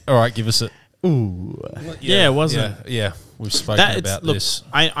tent. All right, give us a... Ooh. Yeah, it wasn't. Yeah, we've spoken about this.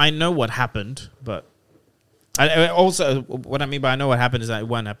 I know what happened, but I also, what I mean by I know what happened is that it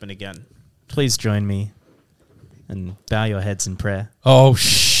won't happen again. Please join me and bow your heads in prayer. Oh,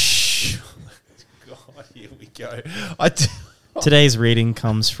 shh. God, here we go. Today's reading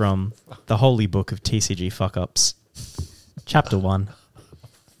comes from the Holy Book of TCG Fuck-Ups, Chapter 1,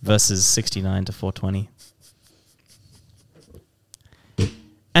 verses 69 to 420.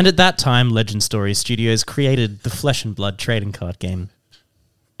 And at that time, Legend Story Studios created the Flesh and Blood trading card game.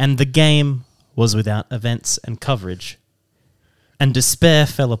 And the game was without events and coverage. And despair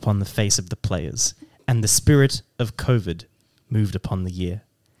fell upon the face of the players, and the spirit of COVID moved upon the year.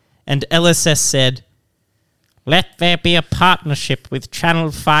 And LSS said, "Let there be a partnership with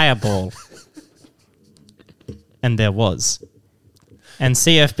Channel Fireball." And there was. And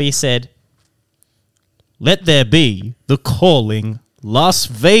CFB said, "Let there be the calling Las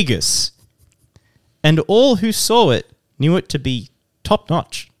Vegas." And all who saw it knew it to be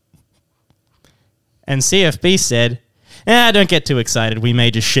top-notch. And CFB said, "Don't get too excited. We may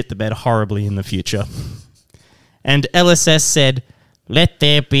just shit the bed horribly in the future." And LSS said, "Let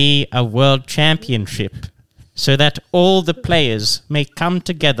there be a world championship so that all the players may come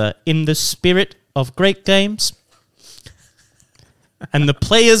together in the spirit of great games." And the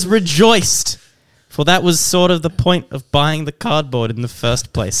players rejoiced, for that was sort of the point of buying the cardboard in the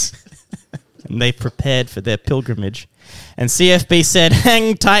first place. And they prepared for their pilgrimage. And CFB said,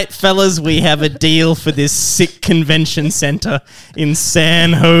 "Hang tight, fellas, we have a deal for this sick convention center in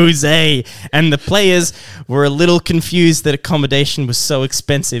San Jose." And the players were a little confused that accommodation was so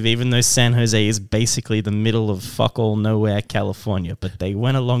expensive, even though San Jose is basically the middle of fuck all nowhere, California. But they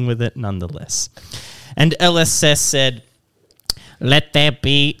went along with it nonetheless. And LSS said, let there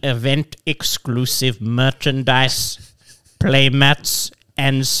be event-exclusive merchandise, playmats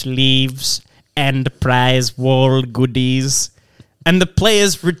and sleeves, and prize wall goodies. And the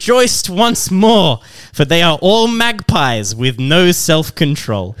players rejoiced once more, for they are all magpies with no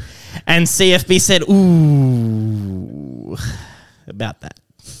self-control. And CFB said, ooh, about that.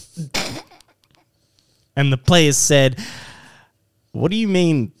 And the players said, what do you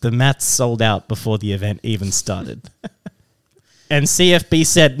mean the mats sold out before the event even started? And CFB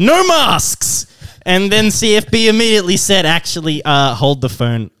said, no masks! And then CFB immediately said, actually, hold the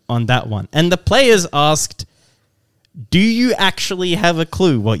phone on that one. And the players asked, do you actually have a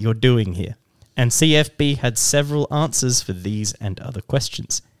clue what you're doing here? And CFB had several answers for these and other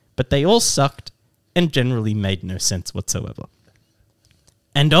questions, but they all sucked and generally made no sense whatsoever.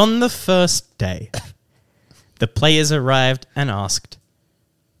 And on the first day, the players arrived and asked,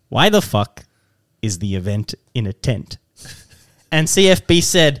 why the fuck is the event in a tent? And CFB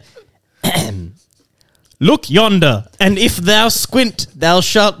said, look yonder, and if thou squint, thou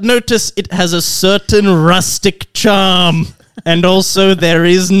shalt notice it has a certain rustic charm, and also there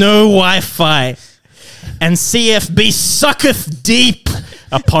is no Wi-Fi. And CFB sucketh deep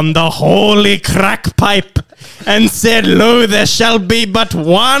upon the holy crack pipe, and said, lo, there shall be but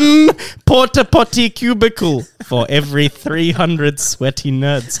one porta-potty cubicle for every 300 sweaty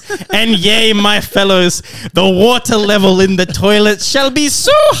nerds. And yea, my fellows, the water level in the toilet shall be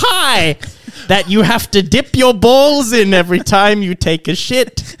so high that you have to dip your balls in every time you take a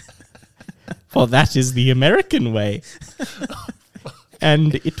shit. For that is the American way.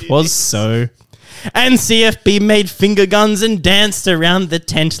 And it was so. And CFB made finger guns and danced around the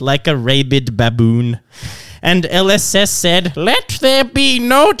tent like a rabid baboon. And LSS said, let there be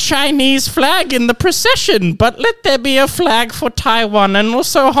no Chinese flag in the procession, but let there be a flag for Taiwan and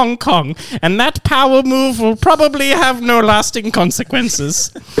also Hong Kong. And that power move will probably have no lasting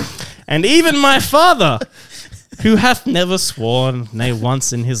consequences. And even my father, who hath never sworn, nay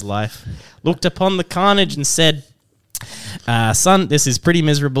once in his life, looked upon the carnage and said, son, this is pretty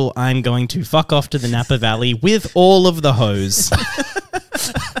miserable. I'm going to fuck off to the Napa Valley with all of the hoes.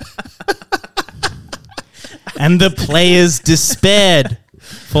 And the players despaired,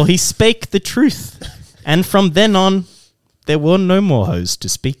 for he spake the truth. And from then on, there were no more hoes to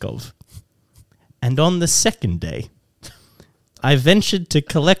speak of. And on the second day, I ventured to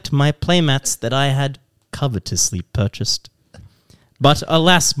collect my playmats that I had covetously purchased. But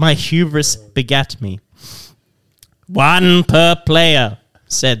alas, my hubris begat me. One per player,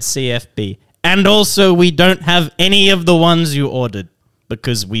 said CFB. And also we don't have any of the ones you ordered,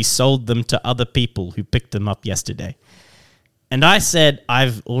 because we sold them to other people who picked them up yesterday. And I said,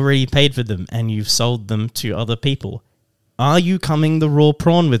 I've already paid for them and you've sold them to other people. Are you coming the raw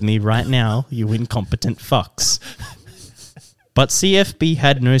prawn with me right now, you incompetent fucks? But CFB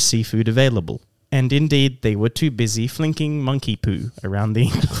had no seafood available, and indeed they were too busy flinking monkey poo around the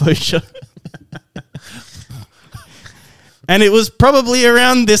enclosure. And it was probably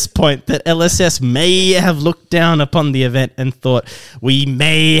around this point that LSS may have looked down upon the event and thought, we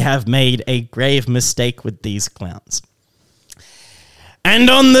may have made a grave mistake with these clowns. And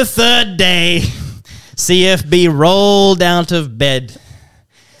on the third day, CFB rolled out of bed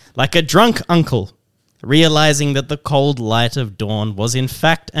like a drunk uncle, realizing that the cold light of dawn was in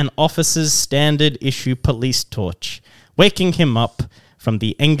fact an officer's standard issue police torch, waking him up from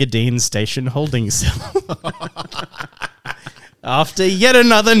the Engadine station holding cell. After yet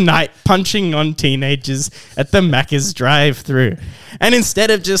another night punching on teenagers at the Macca's drive-thru. And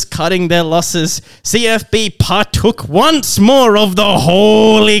instead of just cutting their losses, CFB partook once more of the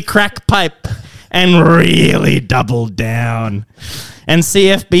holy crack pipe and really doubled down. And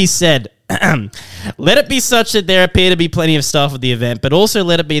CFB said, let it be such that there appear to be plenty of staff at the event, but also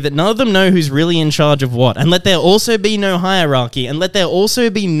let it be that none of them know who's really in charge of what, and let there also be no hierarchy, and let there also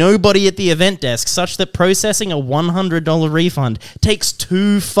be nobody at the event desk, such that processing a $100 refund takes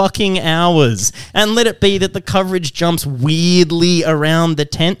 2 fucking hours, and let it be that the coverage jumps weirdly around the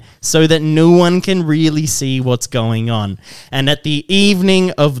tent so that no one can really see what's going on. And at the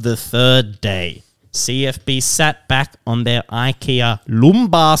evening of the third day, CFB sat back on their IKEA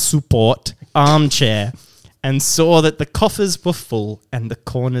lumbar support armchair and saw that the coffers were full and the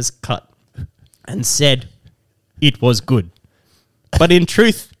corners cut and said it was good. But in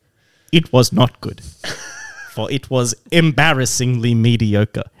truth, it was not good, for it was embarrassingly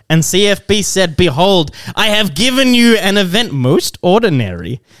mediocre. And CFB said, behold, I have given you an event most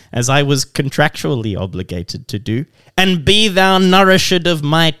ordinary, as I was contractually obligated to do, And be thou nourished of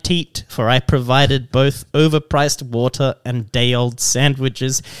my teat, for I provided both overpriced water and day-old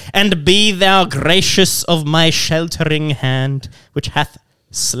sandwiches. And be thou gracious of my sheltering hand, which hath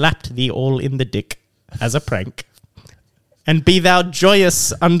slapped thee all in the dick as a prank. And be thou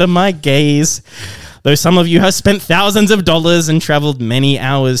joyous under my gaze, though some of you have spent thousands of dollars and travelled many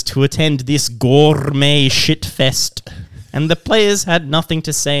hours to attend this gourmet shit-fest. And the players had nothing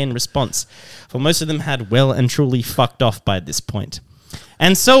to say in response, for most of them had well and truly fucked off by this point.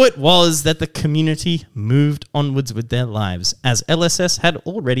 And so it was that the community moved onwards with their lives, as LSS had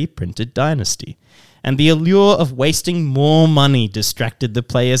already printed Dynasty. And the allure of wasting more money distracted the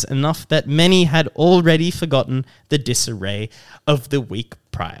players enough that many had already forgotten the disarray of the week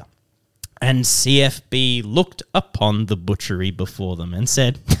prior. And CFB looked upon the butchery before them and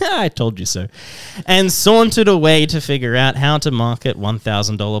said, I told you so, and sauntered away to figure out how to market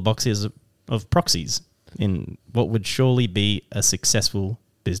 $1,000 boxes of proxies in what would surely be a successful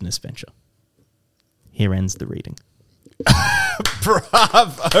business venture. Here ends the reading.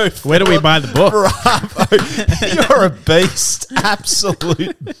 Bravo. Where do we buy the book? Bravo. You're a beast.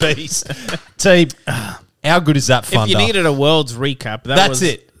 Absolute beast. Team, how good is that funder? If you needed a world's recap, That's was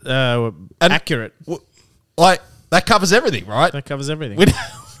it. Accurate. Like, that covers everything, right? That covers everything.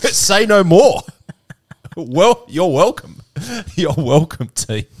 Say no more. Well, you're welcome. You're welcome,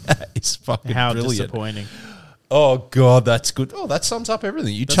 T. That is fucking How brilliant. disappointing. Oh, God, that's good. Oh, that sums up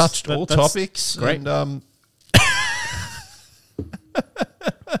everything. You touched all that's topics. great. And,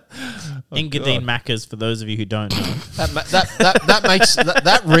 Engadine Macca's, for those of you who don't know. that makes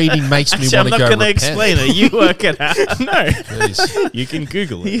that reading makes me want to go. I'm not going to explain it. You work it out. No. Jeez. You can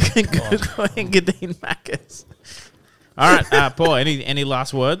Google it. You can Google Engadine Macca's. All right, Paul, any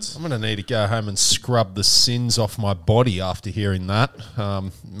last words? I'm going to need to go home and scrub the sins off my body after hearing that.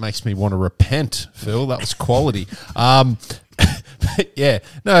 Makes me want to repent, Phil. That was quality. Yeah.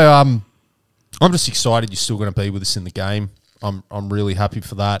 No, I'm just excited you're still going to be with us in the game. I'm really happy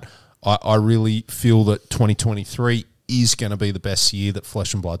for that. I really feel that 2023 is going to be the best year that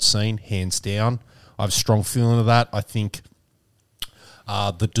Flesh and Blood's seen, hands down. I have a strong feeling of that. I think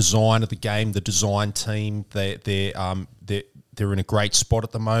the design of the game, the design team, they're in a great spot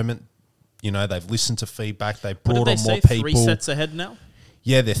at the moment. You know, they've listened to feedback. They've brought on more people. 3 sets ahead now?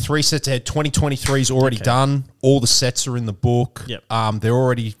 Yeah, they're 3 sets ahead. 2023 is already done. All the sets are in the book. Yep. They're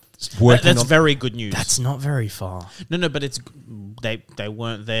already working on... That's very good news. That's not very far. No, but it's they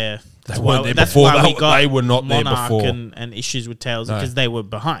weren't there. They weren't there before. They were not there before. And issues with Tails because they were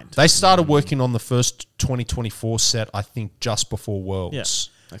behind. They started working on the first 2024 set, I think, just before Worlds.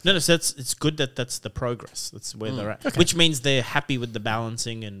 Yeah. Okay. No, so it's good that that's the progress. That's where they're at. Okay. Which means they're happy with the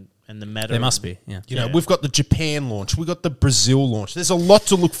balancing and the meta. They must be, yeah. You know, we've got the Japan launch. We've got the Brazil launch. There's a lot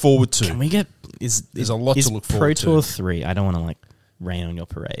to look forward to. Can we get... There's a lot to look forward to. Pro Tour 3, I don't want to, rain on your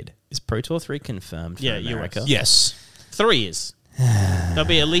parade. Is Pro Tour 3 confirmed for America? Yes. 3 is. There'll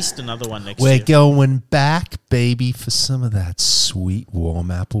be at least another one next We're year. going back, baby, for some of that sweet warm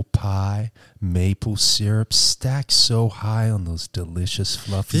apple pie, maple syrup stacked so high on those delicious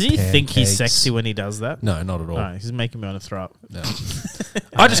fluffy Does he pancakes. think he's sexy when he does that? No, not at all. No, he's making me want to throw up. No.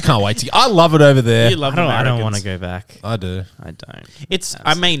 I just can't wait to... I love it over there. You love I don't Americans. want to go back. I do. I don't.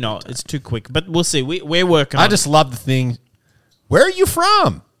 I may not. It's too quick, but we'll see. We're working on I just love the thing. Where are you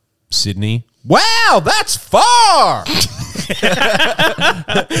from? Sydney. Wow, that's far. It's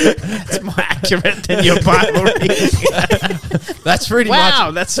more accurate than your Bible reading. That's pretty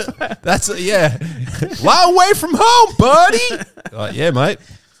Wow, much. that's Yeah. Long way from home, buddy. Yeah, mate.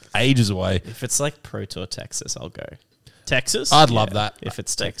 Ages away. If it's like Pro Tour Texas, I'll go. Texas. I'd love that. If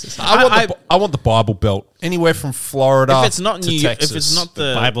it's Texas. I want the Bible Belt. Anywhere from Florida. If it's not to New York, Texas. if it's not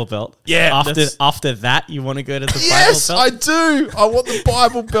the Bible Belt. Yeah. After that, you want to go to the Yes, Bible Belt? I do. I want the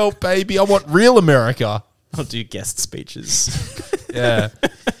Bible Belt, baby. I want real America. I'll do guest speeches. Yeah.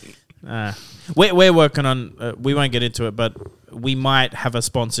 We're working on. We won't get into it, but we might have a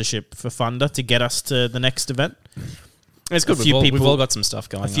sponsorship for Funder to get us to the next event. It's good. We've all got some stuff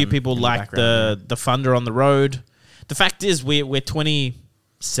going on. A few people in like background, the Funder on the road. The fact is, we're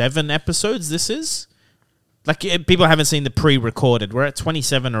 27 episodes. This is people haven't seen the pre-recorded. We're at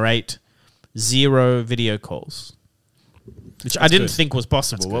 27 or 8, 0 video calls, which I didn't think was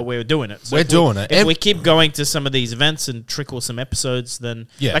possible. Well, we were doing it. So We're doing it. If we keep going to some of these events and trickle some episodes, then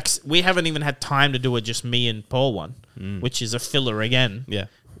we haven't even had time to do a just me and Paul one, which is a filler again. Yeah.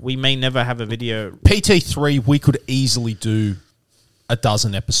 We may never have a video. PT3, we could easily do a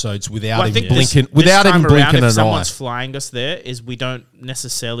dozen episodes without even blinking. This without time even around, blinking if an eye. someone's flying us there, is we don't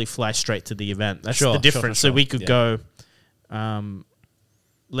necessarily fly straight to the event. That's the difference. So we could go,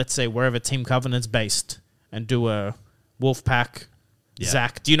 let's say wherever Team Covenant's based, and do a Wolfpack,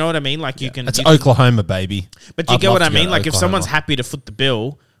 Zach. Do you know what I mean? Like you can. It's Oklahoma, baby. But you I'd get love what I to go mean? to Like if Oklahoma. someone's happy to foot the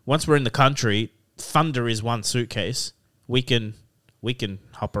bill, once we're in the country, Thunder is one suitcase. We can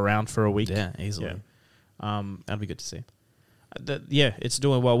hop around for a week. Yeah, easily. Yeah. That'd be good to see. It's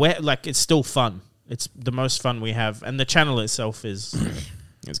doing well. It's still fun. It's the most fun we have, and the channel itself is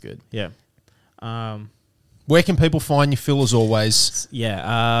It's good. yeah. Where can people find you, Phil, as always,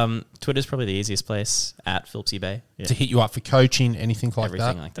 Yeah, Twitter's probably the easiest place, at Philpsy Bay. to hit you up for coaching, anything like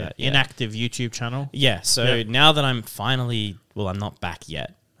Everything that? like that. Yeah. Inactive YouTube channel. Yeah, so Yeah. now that I'm finally, I'm not back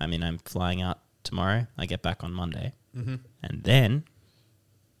yet. I mean, I'm flying out tomorrow. I get back on Monday. Mm-hmm. And then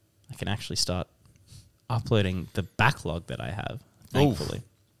I can actually start uploading the backlog that I have, thankfully,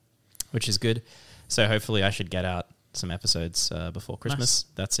 which is good. So hopefully I should get out some episodes before Christmas.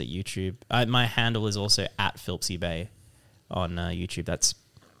 Nice. That's at YouTube. My handle is also at Philpsy Bay on YouTube. That's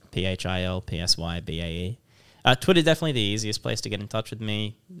PHILPSYBAE. Twitter definitely the easiest place to get in touch with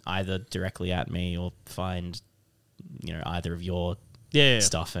me, either directly at me or find, either of your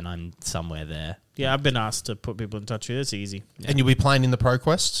stuff, and I'm somewhere there. Yeah, I've been asked to put people in touch with you. It's easy. And you'll be playing in the Pro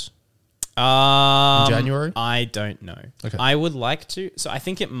Quests? In January? I don't know. Okay. I would like to. So I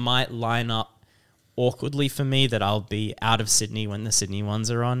think it might line up awkwardly for me that I'll be out of Sydney when the Sydney ones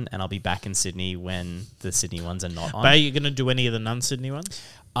are on, and I'll be back in Sydney when the Sydney ones are not on. But are you going to do any of the non-Sydney ones?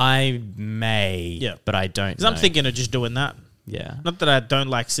 I may, but I don't know. Because I'm thinking of just doing that. Yeah. Not that I don't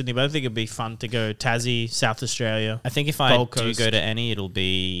like Sydney, but I think it'd be fun to go Tassie, South Australia. I think if I Gold do Coast. go to any, it'll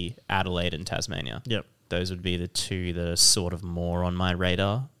be Adelaide and Tasmania. Yep. Those would be the two that are sort of more on my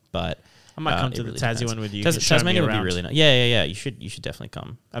radar, but I might come it to the really Tassie depends. one with you. You can show me Tasmania would be around. really nice. Yeah. You should definitely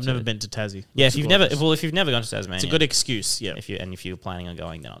come. I've never been to Tassie. Yeah, Looks if you've gorgeous. never gone to Tasmania, It's a good excuse. Yeah. If you're planning on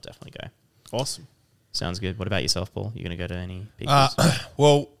going, then I'll definitely go. Awesome. Sounds good. What about yourself, Paul? You going to go to any people's?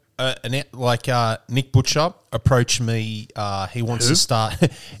 Well, Nick Butcher approached me. He wants to start.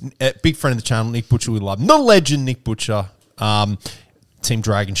 A big friend of the channel, Nick Butcher. We love the legend, Nick Butcher. Team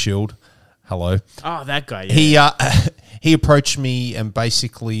Dragon Shield. Hello. Oh, that guy. Yeah. He approached me and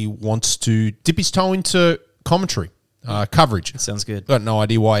basically wants to dip his toe into commentary coverage. Sounds good. Got no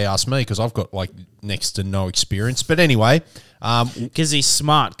idea why he asked me because I've got next to no experience. But anyway, Because he's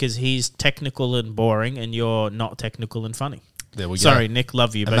smart, because he's technical and boring, and you're not technical and funny. there we go. Sorry, Nick,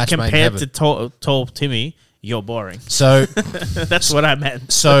 love you. But match made in compared heaven. to tall Timmy, you're boring. So That's what I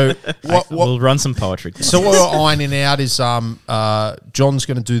meant. so what We'll run some poetry. So what we're ironing out is John's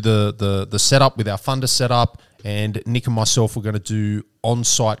going to do the setup with our funder setup, and Nick and myself are going to do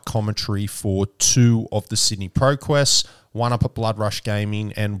on-site commentary for 2 of the Sydney Pro Quests, one up at Blood Rush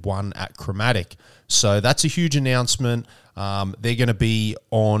Gaming and one at Chromatic. So that's a huge announcement. They're going to be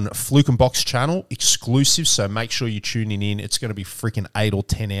on Fluke and Box channel exclusive, so make sure you're tuning in. It's going to be freaking 8 or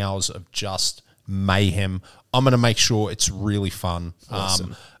 10 hours of just mayhem. I'm going to make sure it's really fun.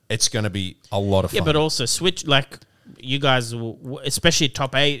 Awesome. It's going to be a lot of fun. Yeah, but also switch, you guys will, especially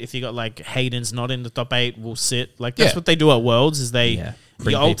top 8, if you got Hayden's not in the top 8, will sit. That's Yeah. what they do at Worlds, is Bring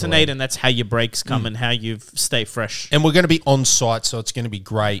you people alternate, in. and that's how your breaks come and how you stay fresh. And we're going to be on site, so it's going to be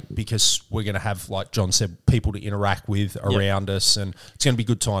great because we're going to have, like John said, people to interact with around us, and it's going to be a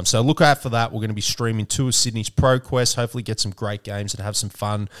good time. So look out for that. We're going to be streaming 2 of Sydney's Pro Quests, hopefully get some great games and have some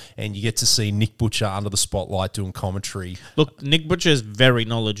fun, and you get to see Nick Butcher under the spotlight doing commentary. Look, Nick Butcher is very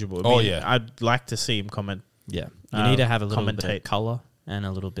knowledgeable. Oh, yeah. I'd like to see him comment. Yeah. You need to have a little bit commentate. of colour and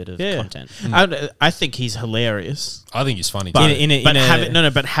a little bit of Yeah. content. I think he's hilarious. I think he's funny. But,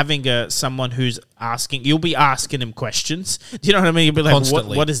 too. having someone who's asking, you'll be asking him questions. Do you know what I mean? You'll be like,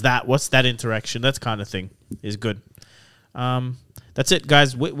 Constantly. what is that? What's that interaction? That kind of thing is good. That's it,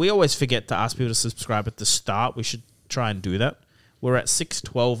 guys. We always forget to ask people to subscribe at the start. We should try and do that. We're at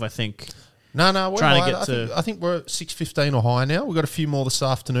 6:12, I think. No, we're Trying to right. get I think we're at 6:15 or higher now. We've got a few more this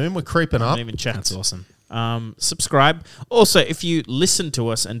afternoon. We're creeping I up. haven't even checked. That's awesome. Subscribe. Also, if you listen to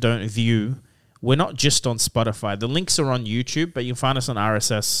us and don't view, we're not just on Spotify. The links are on YouTube, but you can find us on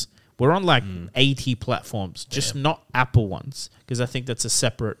RSS. We're on 80 platforms, just not Apple ones, because I think that's a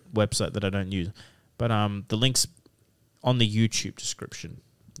separate website that I don't use. But the link's on the YouTube description.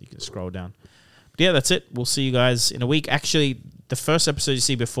 You can scroll down. But yeah, that's it. We'll see you guys in a week. Actually, the first episode you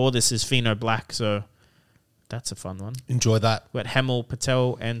see before this is Fino Black, so that's a fun one. Enjoy that. We got Hemel,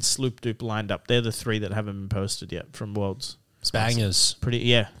 Patel, and Sloop Doop lined up. They're the 3 that haven't been posted yet from Worlds. Bangers.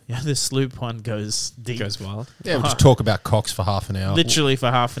 Yeah. The Sloop one goes deep. Goes wild. Yeah, we'll just talk about cocks for half an hour. Literally for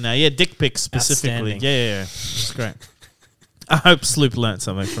half an hour. Yeah, dick pics specifically. Outstanding. Yeah. It's great. I hope Sloop learned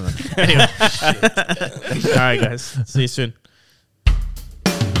something from it. Anyway. All right, guys. See you soon.